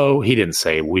Oladipo. He didn't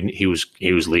say he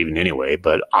was leaving anyway,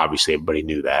 but obviously everybody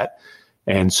knew that.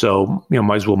 And so,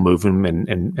 might as well move him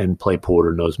and play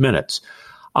Porter in those minutes.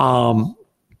 And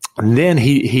then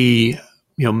he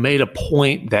made a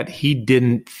point that he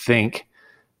didn't think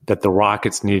that the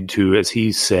Rockets needed to, as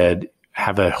he said,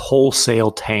 have a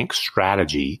wholesale tank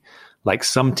strategy like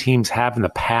some teams have in the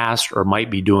past or might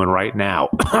be doing right now.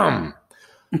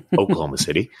 Oklahoma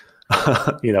City,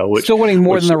 still winning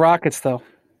more than the Rockets, though.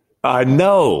 I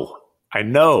know.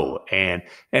 And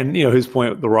his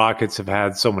point, the Rockets have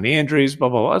had so many injuries, blah,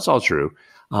 blah, blah. That's all true.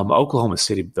 Oklahoma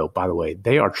City, though, by the way,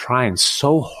 they are trying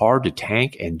so hard to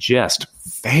tank and just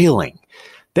failing.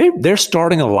 They're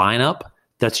starting a lineup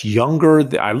that's younger.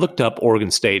 I looked up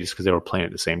Oregon State just because they were playing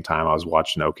at the same time I was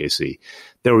watching OKC.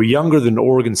 They were younger than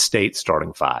Oregon State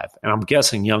starting 5. And I'm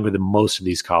guessing younger than most of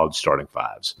these college starting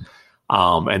 5s.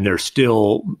 And they're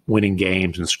still winning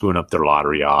games and screwing up their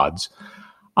lottery odds.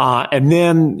 And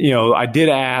then, I did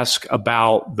ask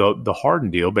about the Harden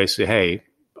deal. Basically, hey,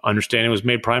 understanding it was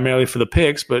made primarily for the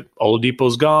picks, but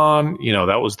Oladipo's gone.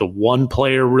 That was the one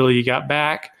player really you got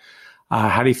back.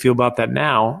 How do you feel about that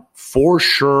now? For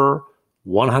sure,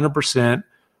 100%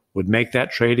 would make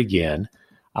that trade again.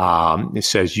 It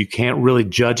says you can't really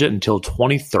judge it until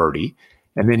 2030.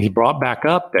 And then he brought back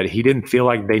up that he didn't feel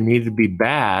like they needed to be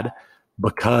bad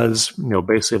because,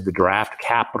 basically of the draft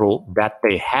capital that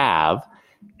they have.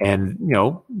 And,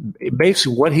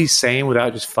 basically what he's saying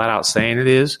without just flat out saying it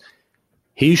is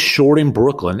he's shorting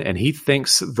Brooklyn, and he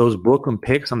thinks those Brooklyn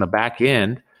picks on the back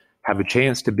end have a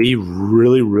chance to be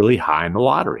really, really high in the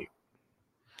lottery.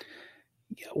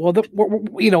 Well,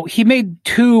 he made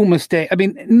 2 mistakes. I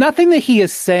mean, nothing that he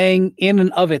is saying in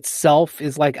and of itself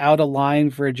is like out of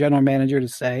line for a general manager to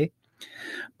say.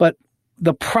 But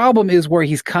the problem is where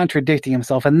he's contradicting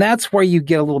himself, and that's where you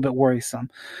get a little bit worrisome.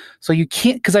 So you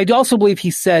can't, because I also believe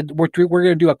he said we're going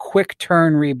to do a quick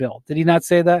turn rebuild. Did he not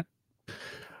say that?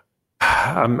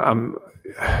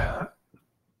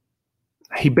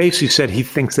 He basically said he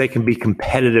thinks they can be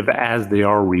competitive as they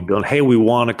are rebuilding. Hey, we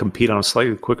want to compete on a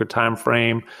slightly quicker time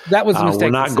frame. That was a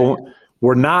mistake.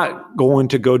 We're not going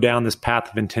to go down this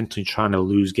path of intentionally trying to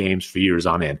lose games for years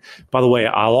on end. By the way,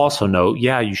 I'll also note,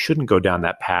 you shouldn't go down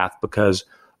that path because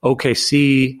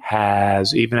OKC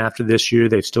has, even after this year,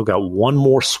 they've still got 1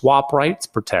 more swap rights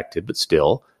protected, but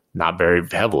still not very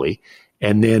heavily.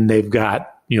 And then they've got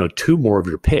 2 more of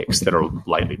your picks that are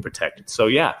lightly protected. So,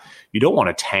 you don't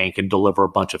want to tank and deliver a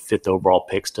bunch of 5th overall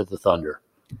picks to the Thunder.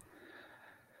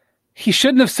 He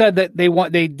shouldn't have said that they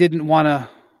wanted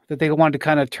to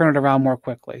kind of turn it around more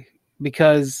quickly,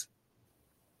 because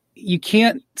you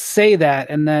can't say that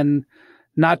and then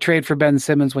not trade for Ben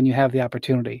Simmons when you have the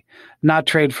opportunity, not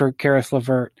trade for Karis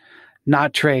LeVert,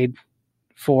 not trade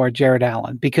for Jared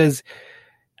Allen, because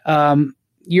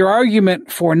your argument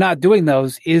for not doing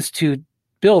those is to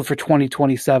build for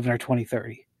 2027 or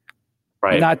 2030,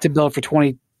 right? Not to build for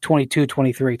 2022,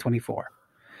 23, 24.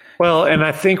 Well, and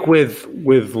I think with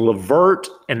LeVert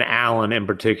and Allen in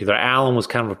particular, Allen was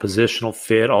kind of a positional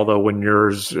fit, although when you're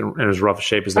in as rough a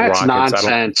shape as the That's Rockets.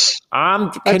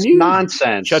 Nonsense. Can you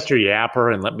nonsense. Shut your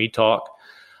yapper and let me talk?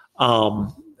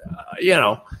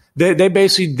 They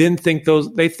basically didn't think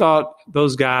they thought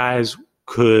those guys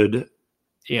could,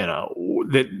 they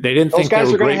didn't think those guys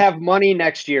they were are going great. to have money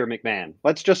next year, MacMahon.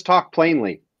 Let's just talk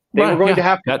plainly. They were going to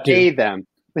have to pay them.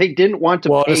 They didn't want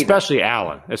to pay especially them.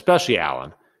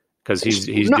 Allen, because he's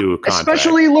due a contract.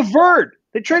 Especially LeVert.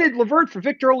 They traded LeVert for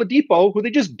Victor Oladipo, who they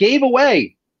just gave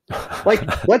away.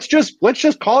 Let's just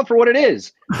call it for what it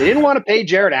is. They didn't want to pay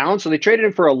Jared Allen, so they traded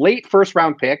him for a late first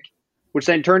round pick, which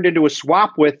then turned into a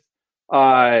swap with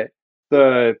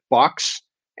the Bucks,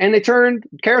 and they turned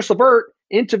Karis LeVert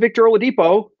into Victor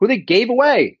Oladipo, who they gave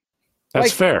away.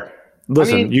 That's fair.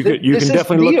 Listen, you can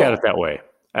definitely look at it that way.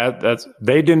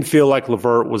 They didn't feel like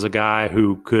LeVert was a guy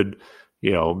who could,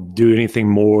 do anything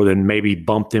more than maybe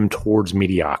bump them towards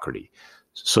mediocrity.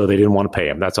 So they didn't want to pay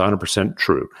him. That's 100%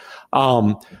 true.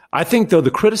 I think, though,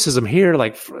 the criticism here,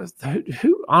 like,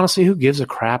 who gives a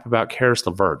crap about Karis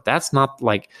LeVert? That's not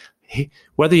like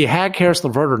whether you had Karis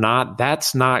LeVert or not.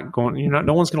 That's not going.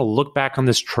 No one's going to look back on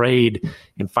this trade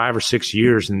in 5 or 6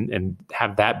 years and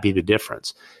have that be the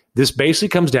difference. This basically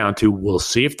comes down to we'll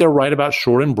see if they're right about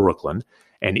Short in Brooklyn,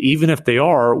 and even if they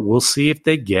are, we'll see if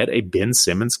they get a Ben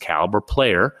Simmons caliber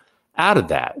player out of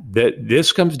that.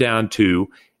 This comes down to.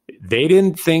 They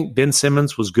didn't think Ben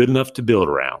Simmons was good enough to build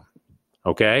around,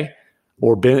 okay?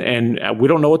 And we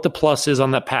don't know what the plus is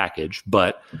on that package,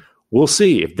 but we'll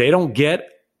see. If they don't get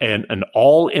an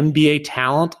all-NBA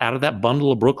talent out of that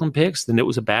bundle of Brooklyn picks, then it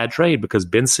was a bad trade because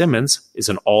Ben Simmons is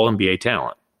an all-NBA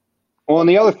talent. Well, and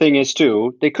the other thing is,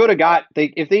 too, they could have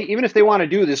even if they want to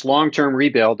do this long-term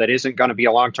rebuild that isn't going to be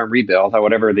a long-term rebuild,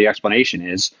 whatever the explanation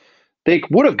is, they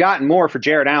would have gotten more for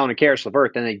Jared Allen and Karis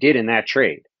LeVert than they did in that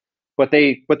trade. But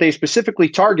they specifically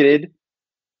targeted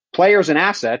players and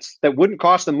assets that wouldn't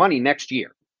cost them money next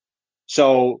year.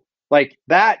 So like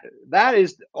that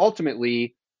is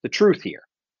ultimately the truth here.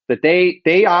 That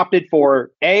they opted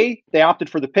for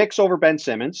the picks over Ben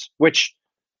Simmons, which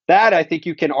that I think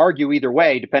you can argue either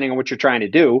way depending on what you're trying to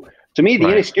do. To me, the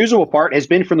inexcusable part has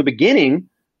been from the beginning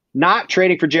not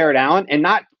trading for Jared Allen and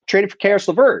not trading for Karis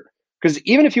LeVert. Because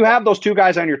even if you have those two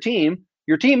guys on your team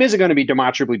isn't going to be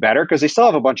demonstrably better because they still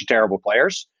have a bunch of terrible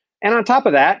players. And on top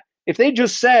of that, if they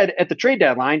just said at the trade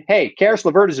deadline, hey, Karis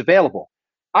LeVert is available,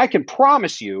 I can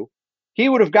promise you he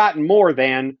would have gotten more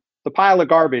than the pile of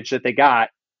garbage that they got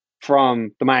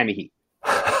from the Miami Heat.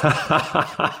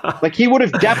 Like he would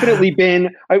have definitely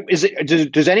been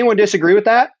does anyone disagree with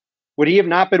that? Would he have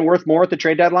not been worth more at the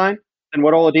trade deadline than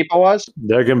what Oladipo was?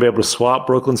 They're going to be able to swap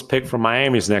Brooklyn's pick from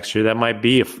Miami's next year. That might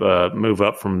be a move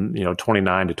up from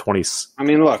 29 to 20. I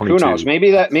mean, look, 22. Who knows?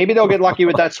 Maybe they'll get lucky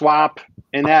with that swap,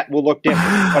 and that will look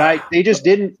different. But they just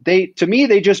didn't. They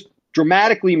just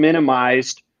dramatically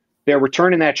minimized their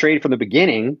return in that trade from the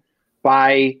beginning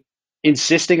by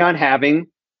insisting on having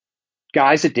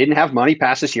guys that didn't have money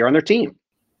past this year on their team.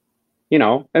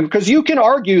 And because you can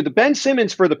argue the Ben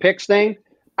Simmons for the picks thing,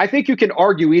 I think you can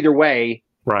argue either way.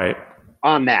 Right.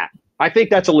 On that. I think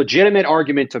that's a legitimate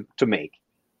argument to make.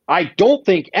 I don't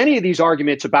think any of these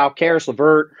arguments about Karis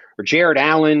LeVert or Jared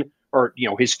Allen or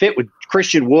his fit with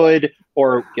Christian Wood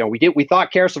or we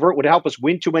thought Karis LeVert would help us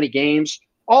win too many games.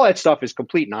 All that stuff is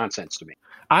complete nonsense to me.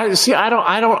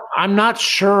 I'm not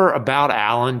sure about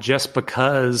Allen just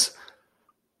because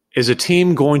is a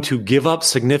team going to give up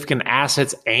significant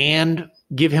assets and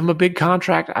give him a big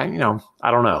contract? I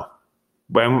don't know.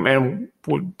 And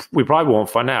we probably won't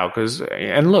find out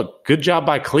and look, good job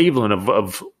by Cleveland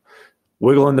of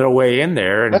wiggling their way in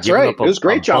there. And that's right. It was a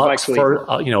great job by Cleveland.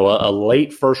 A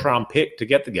late first round pick to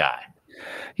get the guy.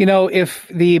 If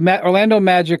the Orlando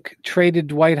Magic traded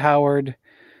Dwight Howard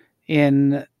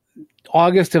in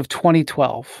August of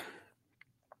 2012,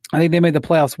 I think they made the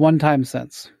playoffs one time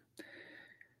since.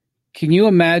 Can you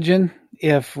imagine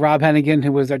if Rob Hennigan,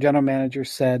 who was their general manager,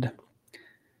 said,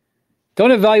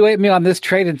 don't evaluate me on this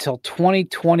trade until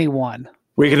 2021.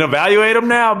 We can evaluate him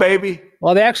now, baby.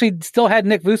 Well, they actually still had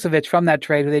Nick Vucevic from that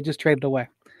trade, who they just traded away.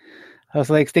 I was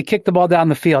like, they kicked the ball down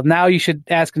the field. Now you should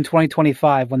ask in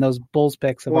 2025 when those Bulls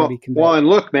picks have already conveyed. Well, and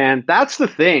look, man, that's the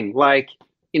thing. Like,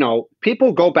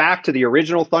 people go back to the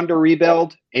original Thunder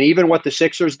rebuild and even what the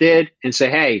Sixers did and say,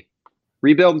 hey,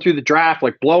 rebuild through the draft,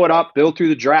 like blow it up, build through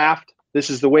the draft. This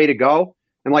is the way to go.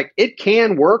 And like, it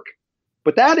can work,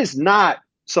 but that is not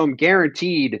some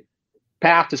guaranteed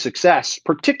path to success,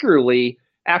 particularly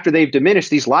after they've diminished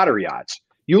these lottery odds.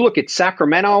 You look at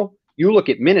Sacramento, you look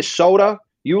at Minnesota,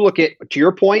 you look at, to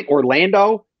your point,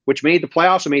 Orlando, which made the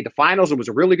playoffs and made the finals and was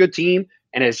a really good team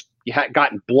and has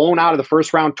gotten blown out of the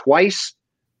first round twice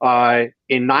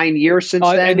in 9 years since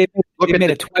then. They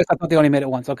made it twice. I thought they only made it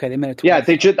once. Okay, they made it twice.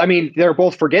 Yeah, they're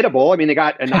both forgettable. I mean, they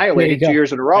got annihilated 2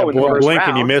 years in a row in the first round.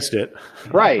 And you missed it.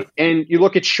 Right. And you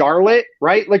look at Charlotte,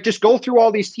 right? Like, just go through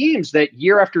all these teams that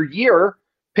year after year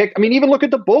pick. I mean, even look at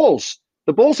the Bulls.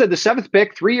 The Bulls had the 7th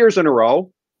pick 3 years in a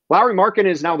row. Lauri Markkanen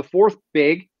is now the 4th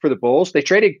big for the Bulls. They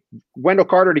traded Wendell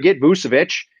Carter to get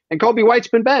Vucevic, and Kobe White's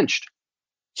been benched.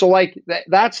 So, like,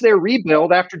 that's their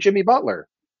rebuild after Jimmy Butler.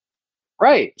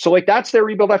 Right. So, like, that's their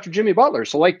rebuild after Jimmy Butler.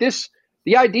 So, like,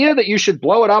 the idea that you should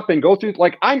blow it up and go through,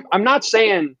 like, I'm not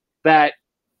saying that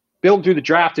building through the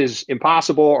draft is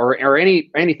impossible or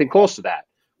anything close to that.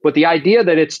 But the idea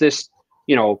that it's this,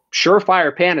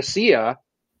 surefire panacea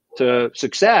to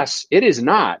success, it is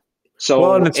not.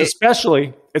 So, and it's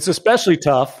especially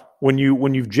tough when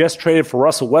you've just traded for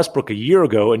Russell Westbrook a year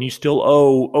ago and you still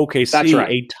owe OKC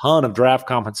a ton of draft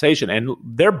compensation, and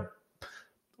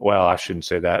I shouldn't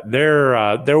say that.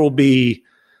 There will be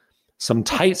some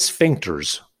tight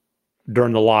sphincters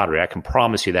during the lottery. I can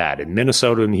promise you that in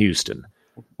Minnesota and Houston.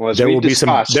 Well, there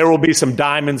will be some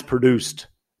diamonds produced.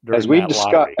 As we've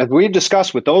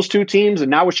discussed with those two teams,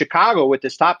 and now with Chicago with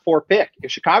this top 4 pick,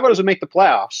 if Chicago doesn't make the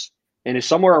playoffs and is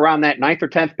somewhere around that 9th or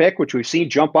 10th pick, which we've seen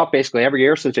jump up basically every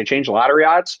year since they changed the lottery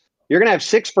odds, you're going to have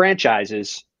 6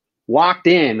 franchises locked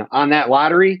in on that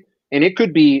lottery, and it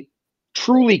could be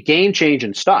truly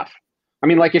game-changing stuff. I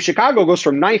mean, like if Chicago goes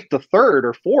from 9th to 3rd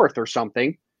or 4th or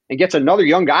something and gets another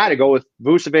young guy to go with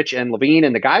Vucevic and Levine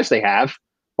and the guys they have,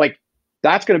 like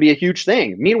that's going to be a huge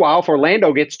thing. Meanwhile, if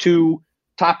Orlando gets 2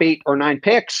 top 8 or 9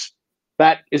 picks,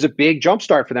 that is a big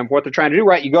jumpstart for them for what they're trying to do,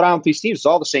 right? You go down with these teams, it's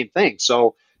all the same thing.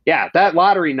 So, yeah, that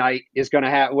lottery night is going to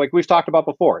have, like we've talked about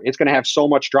before, it's going to have so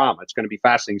much drama. It's going to be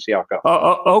fascinating to see how it goes.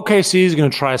 OKC is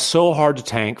going to try so hard to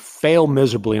tank, fail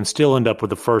miserably, and still end up with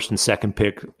the 1st and 2nd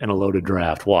pick in a loaded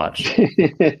draft. Watch. Or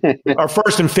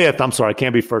 1st and 5th. I'm sorry, it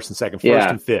can't be 1st and 2nd. 1st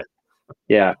and 5th.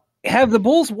 Yeah. Have the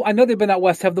Bulls, I know they've been out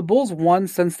west, have the Bulls won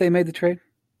since they made the trade?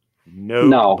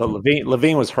 No, but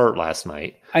Levine was hurt last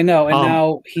night. I know,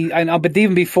 and but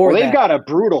even before they've got a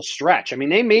brutal stretch. I mean,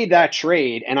 they made that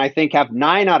trade, and I think have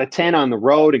 9 out of 10 on the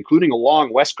road, including a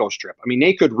long West Coast trip. I mean,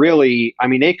 they could really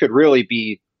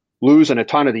be losing a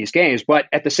ton of these games. But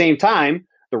at the same time,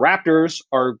 the Raptors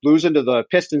are losing to the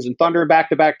Pistons and Thunder in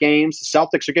back-to-back games. The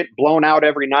Celtics are getting blown out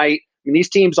every night. I mean, these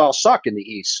teams all suck in the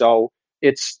East. So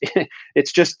it's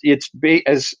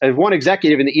as one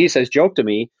executive in the East has joked to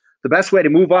me, the best way to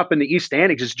move up in the East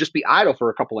standings is just be idle for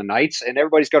a couple of nights and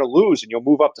everybody's got to lose and you'll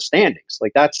move up the standings.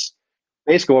 Like that's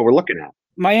basically what we're looking at.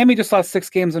 Miami just lost 6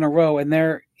 games in a row and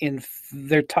they're in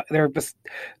 5th and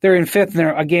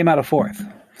they're a game out of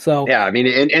 4th. So yeah, I mean,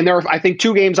 and they're I think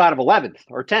 2 games out of 11th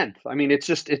or 10th. I mean, it's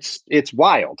just it's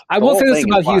wild. I will say this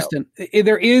about Houston: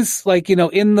 there is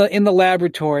in the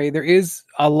laboratory there is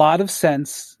a lot of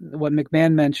sense what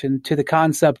MacMahon mentioned to the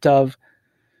concept of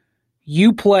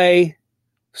you play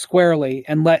squarely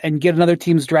and get another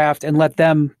team's draft and let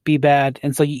them be bad,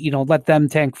 and so let them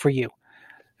tank for you.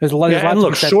 There's a lot. Yeah, and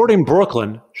look, short in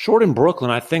Brooklyn.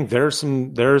 I think there's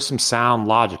some sound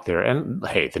logic there. And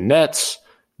hey, the Nets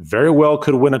very well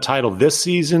could win a title this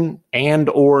season and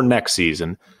or next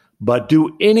season. But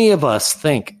do any of us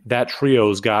think that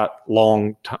trio's got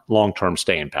long-term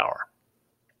staying power?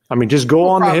 I mean, just go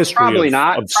on the history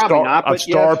of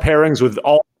star pairings with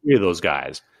all 3 of those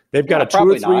guys. They've got a 2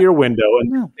 or 3 year window,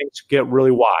 and things get really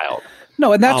wild.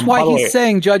 No, and that's why he's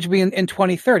saying judge me in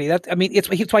 2030.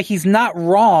 It's why he's not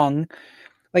wrong.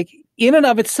 Like in and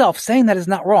of itself, saying that is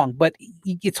not wrong, but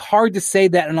it's hard to say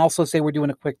that and also say we're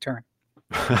doing a quick turn.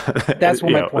 That's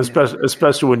what my point is.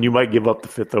 Especially when you might give up the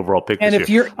 5th overall pick. And this if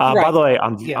year. you're right. By the way,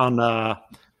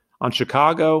 on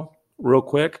Chicago, real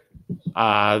quick,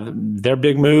 their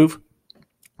big move.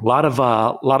 A lot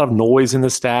of noise in the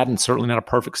stat, and certainly not a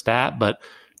perfect stat, but.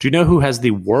 Do you know who has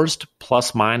the worst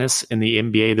plus-minus in the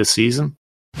NBA this season?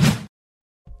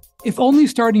 If only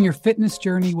starting your fitness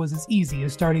journey was as easy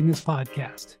as starting this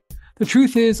podcast. The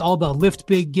truth is, all the lift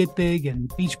big, get big, and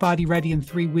Beachbody ready in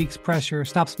 3 weeks pressure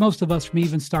stops most of us from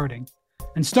even starting.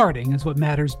 And starting is what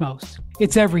matters most.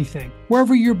 It's everything.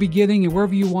 Wherever you're beginning and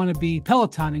wherever you want to be,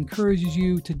 Peloton encourages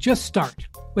you to just start.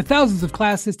 With thousands of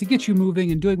classes to get you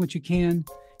moving and doing what you can,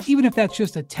 even if that's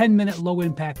just a 10-minute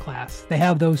low-impact class, they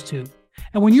have those too.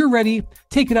 And when you're ready,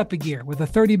 take it up a gear with a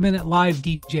 30-minute live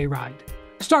DJ ride.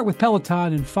 Start with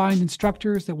Peloton and find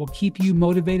instructors that will keep you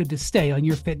motivated to stay on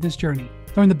your fitness journey.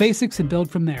 Learn the basics and build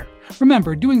from there.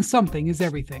 Remember, doing something is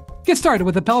everything. Get started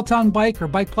with a Peloton bike or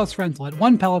Bike Plus rental at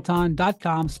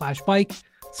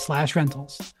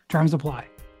onepeloton.com/bike/rentals. Terms apply.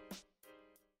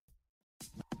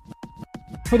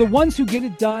 For the ones who get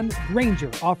it done, Grainger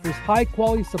offers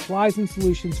high-quality supplies and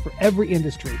solutions for every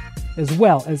industry, as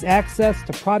well as access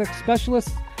to product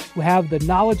specialists who have the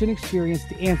knowledge and experience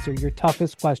to answer your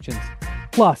toughest questions.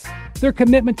 Plus, their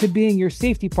commitment to being your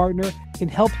safety partner can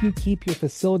help you keep your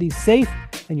facilities safe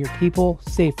and your people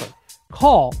safer.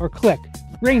 Call or click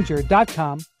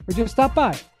Grainger.com or just stop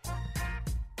by.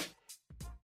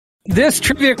 This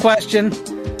trivia question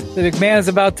that MacMahon is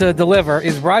about to deliver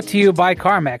is brought to you by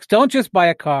CarMax. Don't just buy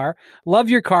a car. Love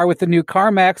your car with the new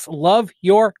CarMax Love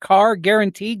Your Car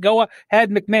Guarantee. Go ahead,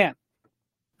 MacMahon.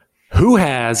 Who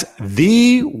has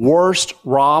the worst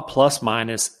raw plus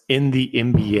minus in the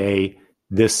NBA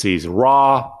this season?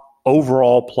 Raw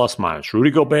overall plus minus.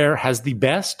 Rudy Gobert has the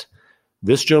best.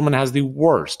 This gentleman has the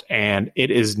worst. And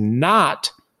it is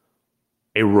not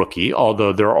a rookie,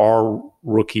 although there are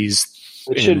rookies.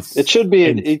 It should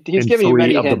be. He's giving you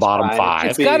many of hints, the bottom Brian. five.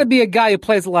 It's got to be a guy who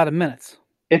plays a lot of minutes.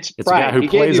 It's a guy who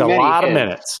plays a lot of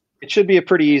minutes. It should be a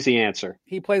pretty easy answer.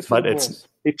 He plays for the Bulls.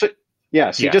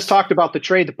 He just talked about the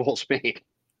trade the Bulls made.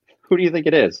 Who do you think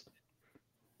it is?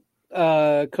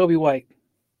 Kobe White.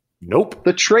 Nope.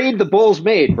 The trade the Bulls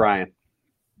made, Brian.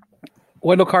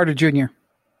 Wendell Carter Jr.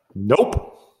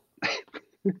 Nope.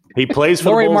 He plays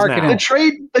for the Bulls now. The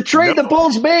trade the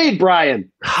Bulls made,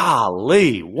 Brian.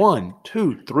 Golly, 1,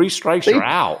 2, 3 strikes, you're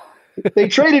out. They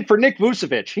traded for Nick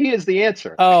Vucevic. He is the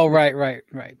answer. Oh, right.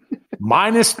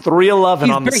 Minus 311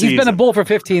 on the season. He's been a Bull for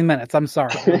 15 minutes. I'm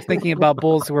sorry. I was thinking about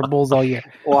Bulls who were Bulls all year.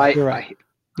 Well, you're right.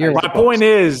 My point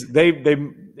is, they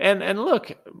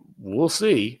look, we'll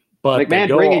see. But MacMahon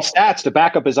bringing stats to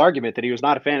back up his argument that he was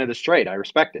not a fan of this trade. I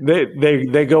respect it.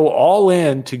 They go all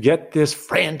in to get this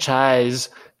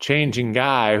franchise-changing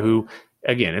guy who,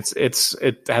 again,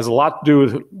 it has a lot to do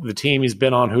with the team he's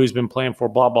been on, who he's been playing for,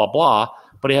 blah, blah, blah.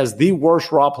 But he has the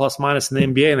worst raw plus minus in the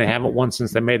NBA, and they haven't won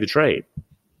since they made the trade.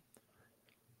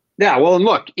 Yeah, well, and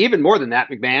look, even more than that,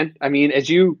 MacMahon. I mean, as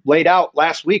you laid out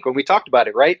last week when we talked about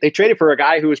it, right? They traded for a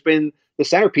guy who has been the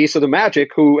centerpiece of the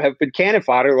Magic, who have been cannon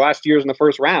fodder the last years in the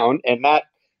first round, and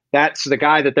that's the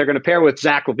guy that they're going to pair with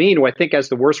Zach LaVine, who I think has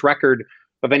the worst record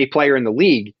of any player in the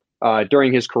league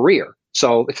during his career.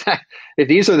 So if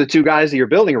these are the two guys that you're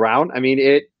building around, I mean,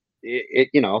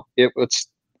 it's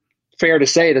fair to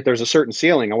say that there's a certain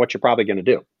ceiling on what you're probably going to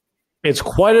do. It's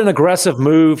quite an aggressive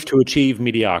move to achieve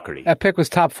mediocrity. That pick was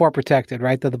top 4 protected,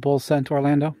 right? That the Bulls sent to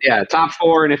Orlando? Yeah, top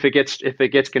 4, and if it gets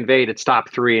conveyed, it's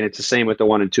top 3, and it's the same with the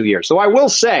 1 and 2 years. So I will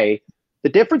say the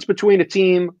difference between a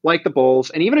team like the Bulls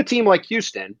and even a team like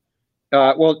Houston,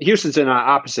 Houston's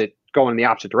going in the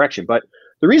opposite direction. But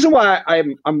the reason why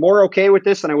I'm more okay with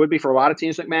this than I would be for a lot of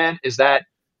teams, MacMahon, is that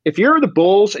if you're the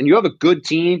Bulls and you have a good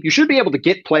team, you should be able to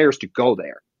get players to go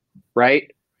there, right?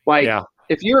 Like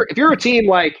if you're a team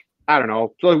like, I don't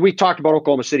know, so we talked about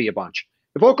Oklahoma City a bunch.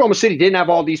 If Oklahoma City didn't have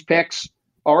all these picks,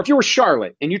 or if you were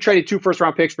Charlotte and you traded 2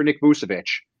 first-round picks for Nick Vucevic,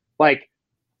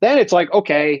 then it's like,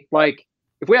 okay,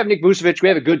 if we have Nick Vucevic, we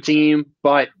have a good team,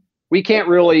 but we can't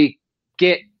really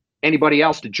get anybody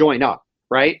else to join up,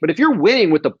 right? But if you're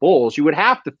winning with the Bulls, you would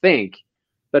have to think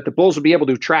that the Bulls would be able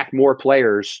to attract more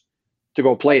players to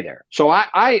go play there. So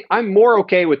I'm more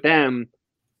okay with them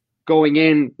going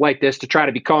in like this to try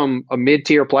to become a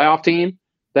mid-tier playoff team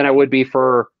than I would be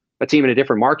for a team in a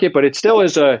different market. But it still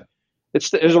is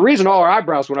there's a reason all our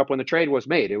eyebrows went up when the trade was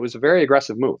made. It was a very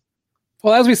aggressive move.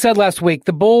 Well, as we said last week,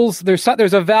 the Bulls, there's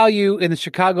a value in the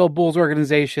Chicago Bulls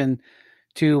organization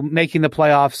to making the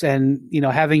playoffs and,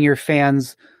 having your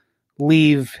fans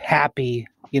leave happy.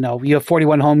 You have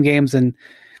 41 home games and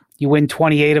you win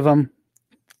 28 of them,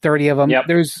 30 of them. Yep.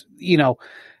 There's,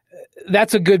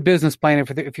 that's a good business plan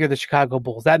if you're the Chicago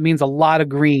Bulls. That means a lot of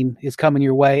green is coming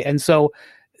your way. And so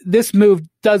this move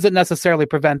doesn't necessarily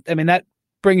prevent, that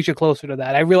brings you closer to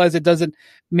that. I realize it doesn't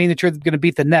mean that you're going to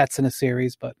beat the Nets in a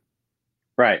series, but.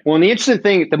 Right. Well, and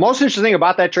the most interesting thing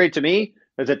about that trade to me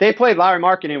is that they played Lauri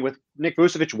Markkanen with Nick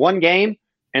Vucevic one game,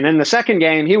 and then the second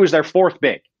game, he was their 4th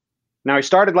big. Now, he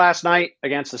started last night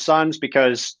against the Suns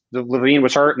because LaVine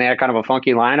was hurt and they had kind of a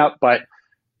funky lineup, but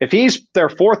if he's their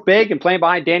 4th big and playing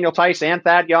behind Daniel Tice and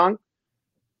Thad Young,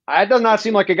 it does not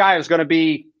seem like a guy who's going to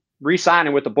be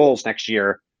re-signing with the Bulls next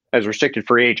year as restricted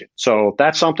free agent. So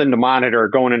that's something to monitor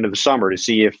going into the summer to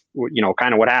see if,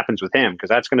 kind of what happens with him, because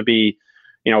that's going to be,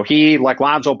 he, like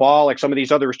Lonzo Ball, like some of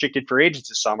these other restricted free agents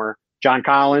this summer, John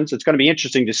Collins, it's going to be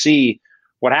interesting to see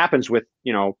what happens with,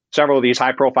 several of these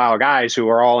high-profile guys who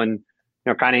are all in,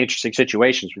 kind of interesting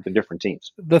situations with the different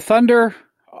teams. The Thunder,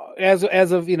 as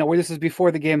of, where this is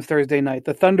before the game Thursday night,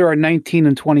 the Thunder are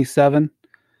 19-27.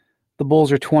 The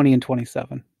Bulls are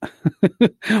 20-27.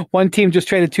 One team just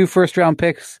traded 2 first-round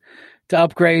picks to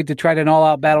upgrade to try to an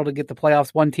all-out battle to get the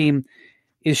playoffs. One team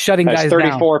is shutting guys 34 down.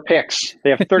 34 picks.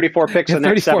 They have 34 picks in the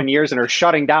next 7 years and are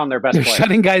shutting down their best players.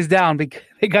 Shutting guys down because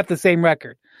they got the same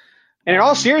record. And in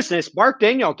all seriousness, Mark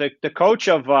Daniel, the coach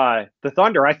of the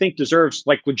Thunder, I think deserves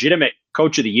legitimate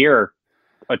Coach of the Year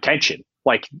attention.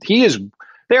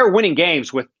 They're winning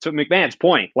games with, to MacMahon's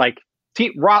point,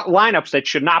 lineups that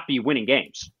should not be winning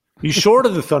games. You short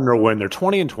of the Thunder win, they're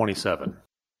 20-27.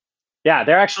 Yeah,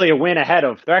 they're actually a win ahead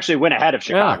of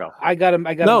Chicago. I got him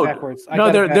backwards.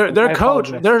 Their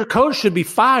coach should be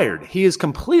fired. He is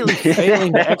completely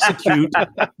failing to execute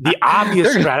the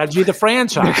obvious strategy of the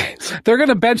franchise. They're going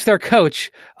to bench their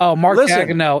coach. Oh, Mark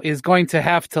Daigneault is going to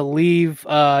have to leave.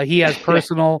 He has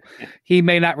personal. He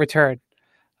may not return.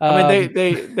 I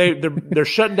mean, they're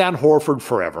shutting down Horford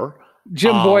forever.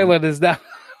 Jim Boylan is now.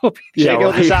 Shai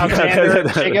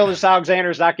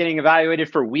Gilgeous-Alexander is not getting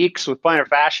evaluated for weeks with plantar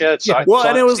fascia. It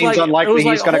seems unlikely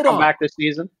he's going to come back this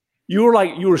season. You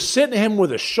were sitting him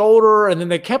with a shoulder, and then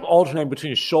they kept alternating between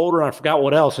his shoulder and I forgot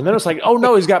what else. And then it's like, oh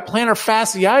no, he's got plantar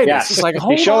fasciitis. Yes. It's like,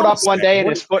 he showed up one day and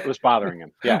his foot was bothering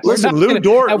him. Yes. Listen, Lou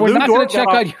Dort. We're not going to check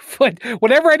out your foot.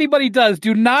 Whatever anybody does,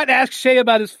 do not ask Shea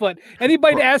about his foot.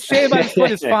 Anybody to ask Shea about his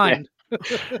foot is fine.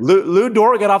 Lou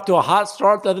Dort got off to a hot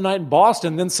start the other night in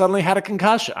Boston, then suddenly had a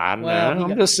concussion.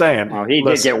 I'm just saying. Well, he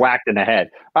did get whacked in the head.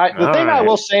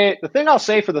 The thing I'll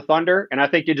say for the Thunder, and I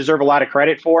think you deserve a lot of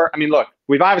credit for. I mean, look,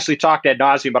 we've obviously talked ad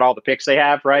nauseum about all the picks they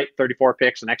have, right? 34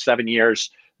 picks the next 7 years.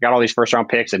 Got all these first round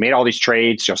picks. They made all these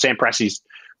trades. Sam Presti's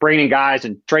bringing in guys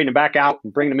and trading them back out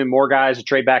and bringing them in more guys and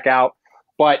trade back out.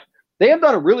 But they have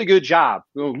done a really good job.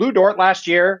 Lou Dort last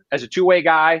year as a two-way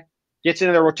guy. Gets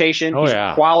into their rotation. He's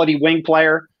a quality wing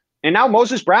player. And now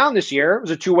Moses Brown this year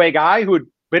was a two-way guy who had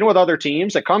been with other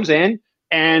teams that comes in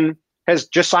and has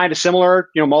just signed a similar,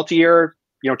 multi-year,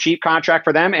 cheap contract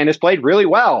for them and has played really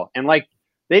well. And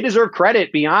they deserve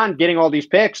credit beyond getting all these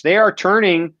picks. They are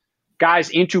turning guys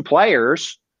into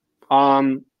players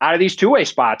out of these two-way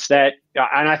spots and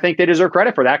I think they deserve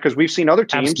credit for that because we've seen other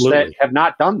teams that have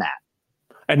not done that.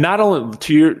 And not only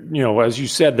as you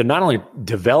said, they're not only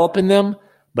developing them,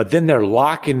 but then they're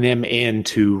locking them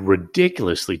into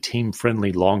ridiculously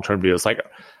team-friendly long-term deals. Like,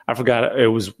 I forgot, it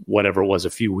was whatever it was a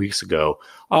few weeks ago.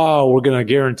 Oh, we're going to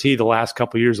guarantee the last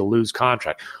couple of years of Lou's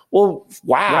contract. Well,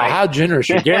 wow, right. How generous.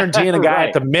 You're guaranteeing a guy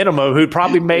at the minimum who'd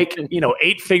probably make,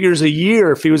 8 figures a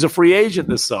year if he was a free agent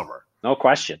this summer. No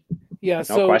question. Yeah,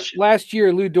 last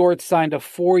year, Lou Dort signed a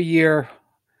 4-year,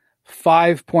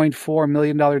 $5.4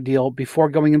 million deal before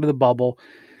going into the bubble.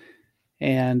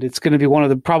 And it's going to be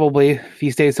probably, if he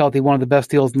stays healthy, one of the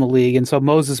best deals in the league. And so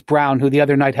Moses Brown, who the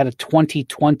other night had a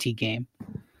 20-20 game,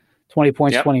 20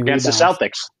 points, 20 rebounds. Against the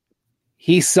Celtics.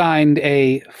 He signed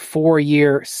a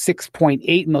 4-year,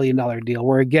 $6.8 million deal,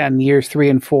 where, again, years 3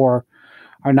 and 4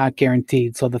 are not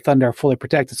guaranteed. So the Thunder are fully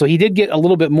protected. So he did get a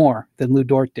little bit more than Lou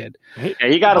Dort did. Yeah,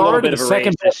 he got a little bit of a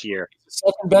raise this year.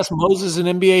 Second best Moses in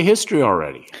NBA history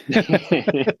already.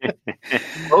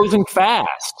 Closing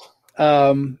fast.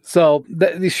 So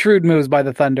the shrewd moves by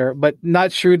the Thunder, but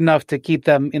not shrewd enough to keep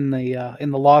them in the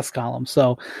loss column.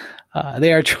 So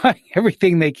they are trying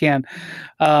everything they can.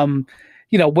 When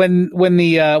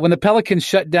the Pelicans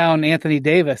shut down Anthony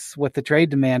Davis with the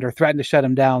trade demand or threatened to shut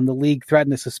him down, the league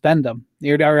threatened to suspend him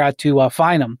or to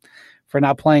fine him for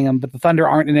not playing him. But the Thunder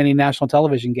aren't in any national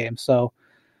television games. So,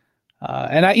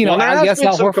 I guess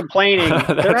Al Horford complaining.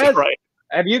 That's right.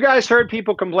 Have you guys heard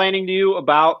people complaining to you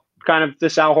about kind of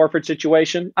this Al Horford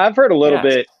situation? I've heard a little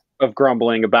bit of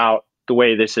grumbling about the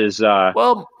way this is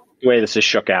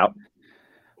shook out.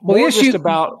 Well, the issue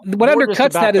about what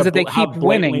undercuts that is that they keep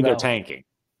winning. They're tanking.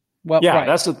 Well, yeah, right.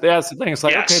 that's the thing. It's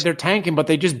like, okay, they're tanking, but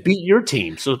they just beat your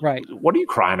team. So what are you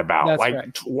crying about?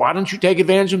 That's why don't you take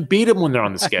advantage and beat them when they're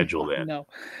on the schedule then?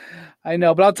 I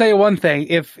know, but I'll tell you one thing.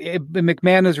 If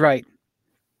MacMahon is right,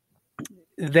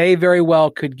 they very well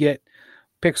could get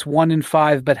picks 1 and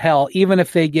 5, but hell, even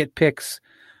if they get picks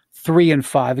 3 and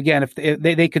 5, again, if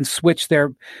they can switch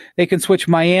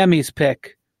Miami's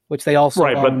pick, which they also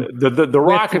own, but the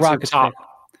Rockets are top.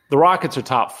 The Rockets are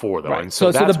top 4 though, right. and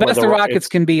so the best the Rockets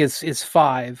can be is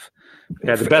 5.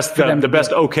 Yeah, the best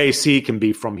OKC can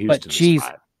be from Houston. But geez,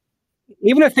 5.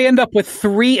 Even if they end up with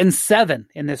 3 and 7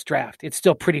 in this draft, it's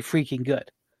still pretty freaking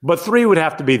good. But 3 would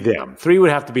have to be them. 3 would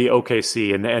have to be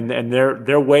OKC, and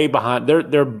they're way behind.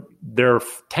 Their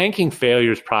tanking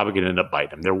failure is probably going to end up biting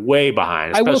them. They're way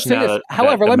behind. I will say this.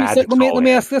 However, let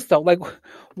me ask this though: like,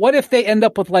 what if they end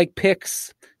up with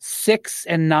picks 6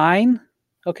 and 9?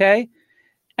 Okay,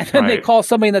 and then they call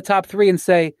somebody in the top 3 and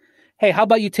say, "Hey, how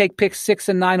about you take picks 6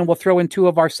 and 9, and we'll throw in 2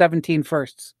 of our 17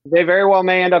 firsts." They very well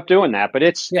may end up doing that, but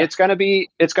it's going to be.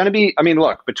 I mean,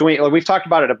 look, we've talked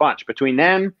about it a bunch between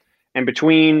them. And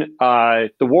between the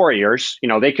Warriors,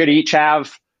 they could each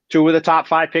have 2 of the top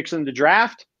 5 picks in the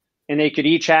draft, and they could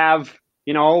each have,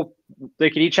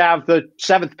 the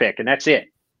 7th pick, and that's it,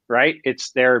 right?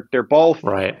 They're both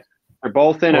right. They're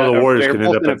both in the Warriors could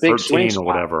end up at at 13 or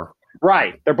whatever.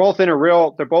 Right. They're both in a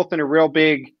real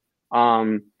big,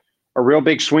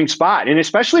 swing spot, and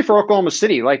especially for Oklahoma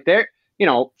City,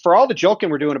 for all the joking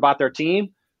we're doing about their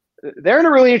team. they're in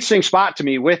a really interesting spot to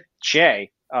me with Shai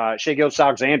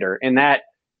Gilgeous-Alexander, in that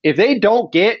if they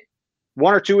don't get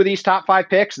one or two of these top 5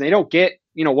 picks, and they don't get,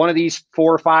 one of these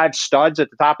 4 or 5 studs at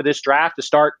the top of this draft to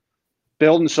start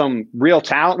building some real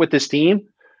talent with this team,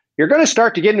 you're going to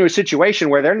start to get into a situation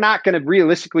where they're not going to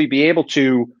realistically be able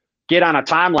to get on a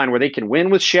timeline where they can win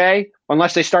with Shai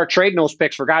unless they start trading those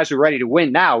picks for guys who are ready to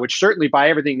win now, which certainly by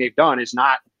everything they've done is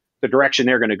not the direction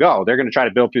they're going to go. They're going to try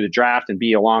to build through the draft and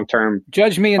be a long-term.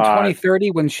 Judge me in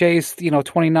 2030 when Shai's,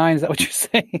 29. Is that what you're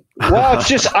saying? Well,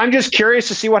 I'm just curious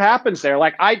to see what happens there.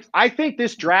 Like, I think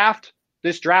this draft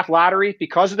lottery,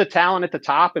 because of the talent at the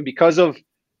top and because of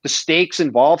the stakes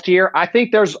involved here, I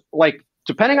think there's, like,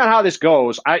 depending on how this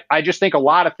goes, I just think a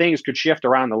lot of things could shift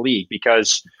around the league,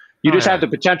 because you just have the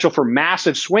potential for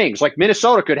massive swings. Like,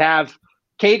 Minnesota could have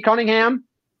Cade Cunningham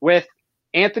with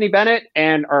Anthony Edwards.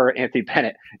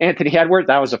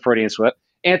 That was a Freudian slip.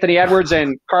 Anthony Edwards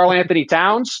and Karl Anthony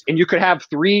Towns, and you could have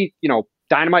 3,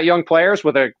 dynamite young players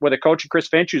with a coach, Chris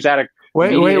Finch, who's at a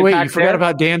wait. You forgot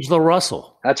about D'Angelo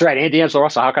Russell. That's right, and D'Angelo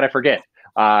Russell. How could I forget?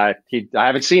 I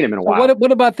haven't seen him in a while.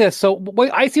 What about this? So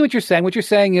I see what you're saying. What you're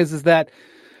saying is that,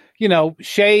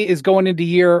 Shai is going into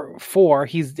year 4.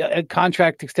 He's a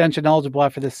contract extension eligible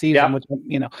after this season. Yeah. Which,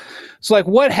 so like,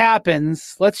 what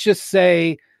happens? Let's just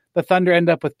say the Thunder end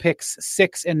up with picks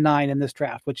 6 and 9 in this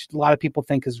draft, which a lot of people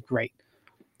think is great.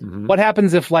 Mm-hmm. What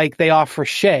happens if, like, they offer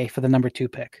Shai for the number 2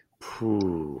 pick?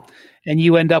 Ooh. And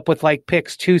you end up with, like,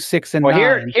 picks 2, 6, and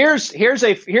 9. Here's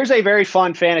a very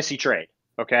fun fantasy trade.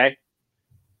 Okay,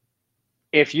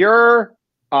 if you're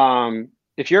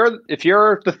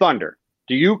the Thunder,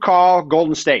 do you call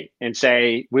Golden State and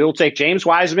say, we'll take James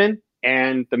Wiseman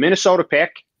and the Minnesota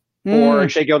pick for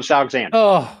Shai Gilgeous-Alexander?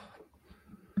 Oh,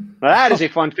 now that is a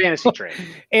fun fantasy trade.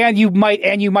 And you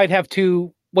might have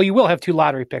 2. Well, you will have 2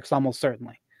 lottery picks, almost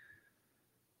certainly.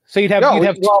 So you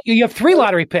have 3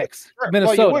 lottery picks. Sure.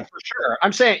 Minnesota, well, you would for sure.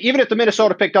 I'm saying, even if the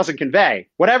Minnesota pick doesn't convey,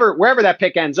 wherever that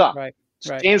pick ends up, right.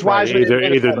 James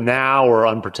Wiseman, either now or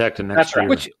unprotected next year.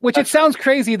 Which it sounds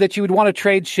crazy that you would want to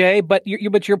trade Shai, but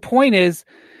your point is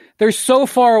they're so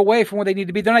far away from where they need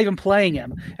to be. They're not even playing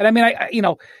him. And I mean,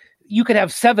 you could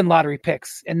have 7 lottery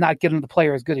picks and not get him the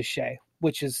player as good as Shai,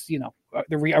 which is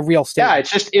a real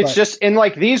statement. Yeah, it's just and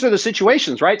like, these are the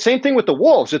situations, right? Same thing with the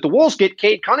Wolves. If the Wolves get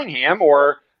Cade Cunningham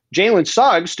or Jalen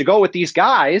Suggs to go with these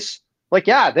guys, like,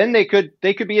 then they could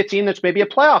be a team that's maybe a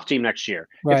playoff team next year.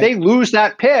 Right. If they lose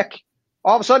that pick,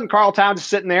 all of a sudden Karl Towns is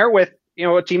sitting there with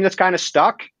a team that's kind of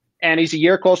stuck, and he's a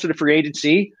year closer to free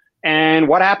agency. And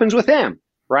what happens with him,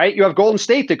 right? You have Golden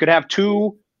State that could have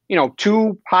 2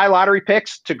 high lottery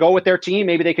picks to go with their team.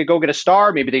 Maybe they could go get a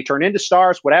star. Maybe they turn into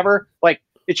stars, whatever. Like,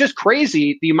 it's just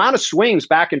crazy the amount of swings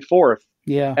back and forth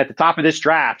at the top of this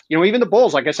draft. Even the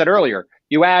Bulls, like I said earlier,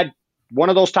 you add one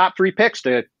of those top 3 picks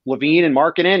to Levine and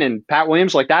Markkanen and Pat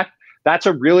Williams, like that. That's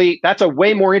a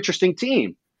way more interesting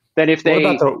team than if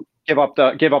they give up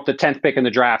the 10th pick in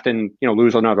the draft and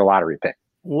lose another lottery pick.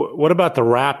 What about the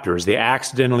Raptors, the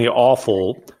accidentally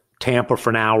awful Tampa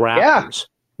for now Raptors? Yeah.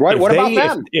 Right. What about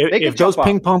them? If those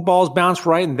ping pong balls bounce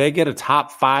right and they get a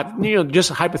top 5,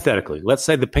 just hypothetically, let's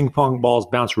say the ping pong balls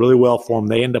bounce really well for them,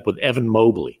 they end up with Evan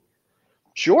Mobley.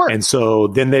 Sure. And so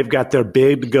then they've got their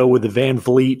big to go with the Van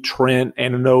Vliet, Trent,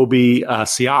 Anunoby,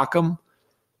 Siakam.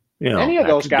 Any of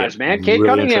those guys, man. Cade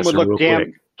Cunningham would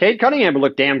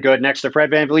look damn good next to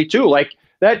Fred Van Vliet too. Like,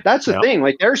 that's the thing.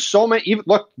 Like, there's so many.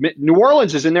 Look, New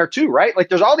Orleans is in there too, right? Like,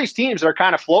 there's all these teams that are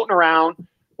kind of floating around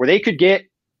where they could get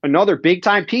another big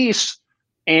time piece,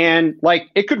 and like,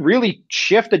 it could really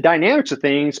shift the dynamics of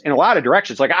things in a lot of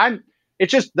directions. Like,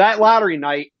 it's just that lottery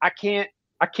night. I can't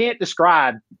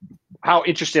describe how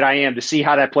interested I am to see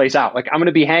how that plays out. Like, I'm going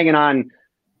to be hanging on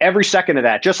every second of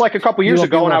that. Just like a couple years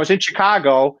ago when I was in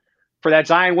Chicago for that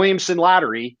Zion Williamson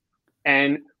lottery,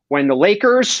 and when the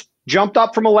Lakers jumped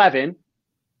up from 11,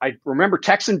 I remember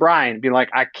texting Brian being like,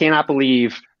 I cannot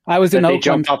believe I was in they Oakland.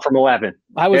 Jumped up from 11.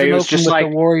 I was in Oakland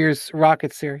with the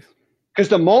Warriors-Rockets series. Because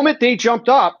the moment they jumped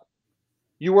up,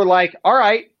 you were like, all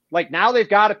right, like, now they've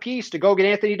got a piece to go get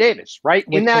Anthony Davis, right?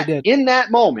 In that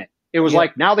moment, it was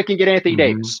like, now they can get Anthony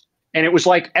Davis. And it was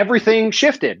like everything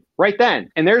shifted right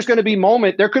then. And there could be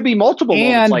multiple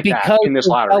moments like that in this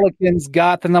lottery. And because the Pelicans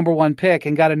got the number 1 pick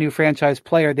and got a new franchise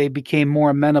player, they became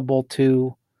more amenable to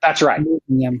him. That's right.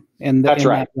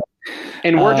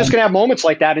 And we're just going to have moments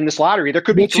like that in this lottery. There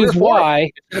could be 3 or 4.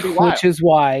 Which is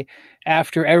why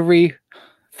after every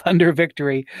Thunder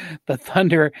victory, the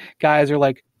Thunder guys are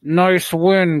like, nice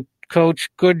win, Coach.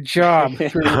 Good job.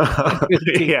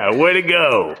 Yeah, way to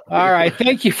go. All right.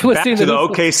 Thank you for listening to the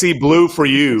OKC Blue for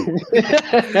you.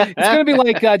 It's going to be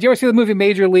like, did you ever see the movie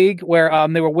Major League where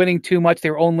they were winning too much? They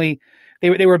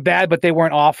were bad, but they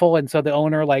weren't awful. And so the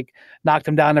owner like knocked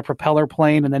them down a propeller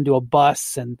plane and then to a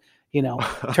bus and,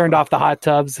 turned off the hot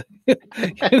tubs.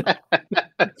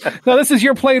 No, this is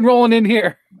your plane rolling in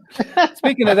here.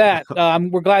 Speaking of that,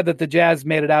 we're glad that the Jazz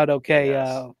made it out okay.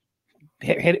 Yes.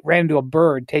 Ran into a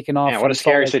bird taking off. Yeah, what a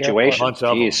scary situation.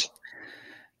 Jeez.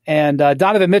 And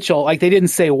Donovan Mitchell, like they didn't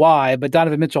say why, but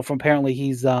Donovan Mitchell, from apparently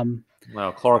he's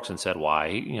well, Clarkson said why.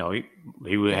 He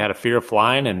had a fear of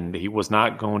flying, and he was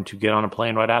not going to get on a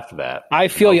plane right after that. I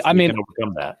feel you. I mean, can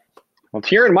overcome that. Well,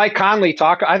 hearing Mike Conley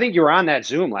talk, I think you were on that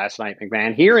Zoom last night,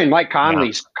 McMahon. Hearing Mike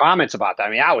Conley's comments about that,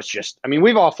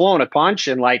 we've all flown a punch,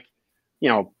 and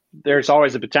there's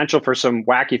always the potential for some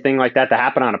wacky thing like that to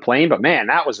happen on a plane. But man,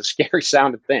 that was a scary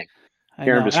sounding thing.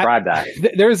 Hear him describe that.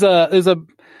 There's a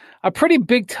pretty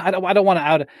big. I don't want to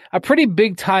out a pretty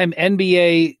big time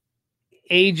NBA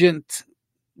agent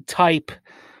type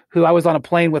who I was on a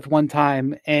plane with one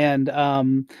time, and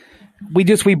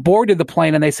we boarded the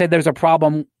plane, and they said there's a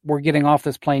problem. We're getting off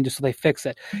this plane just so they fix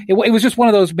it. It was just one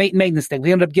of those maintenance things.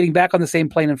 We ended up getting back on the same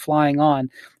plane and flying on,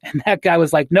 and that guy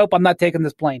was like, "Nope, I'm not taking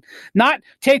this plane." Not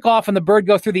take off and the bird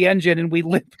go through the engine and we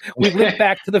limp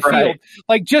back to the field.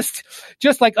 Like just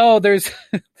like, oh,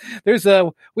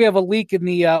 we have a leak in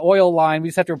the oil line. We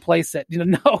just have to replace it.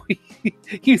 No,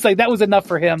 he's like, that was enough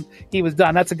for him. He was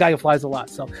done. That's a guy who flies a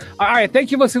lot. So, all right, thank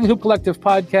you for listening to the Hoop Collective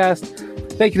podcast.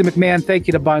 Thank you to McMahon. Thank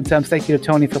you to Bontemps. Thank you to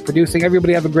Tony for producing.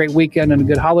 Everybody have a great weekend and a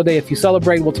good holiday. If you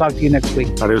celebrate, we'll talk to you next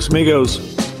week. Adios, amigos.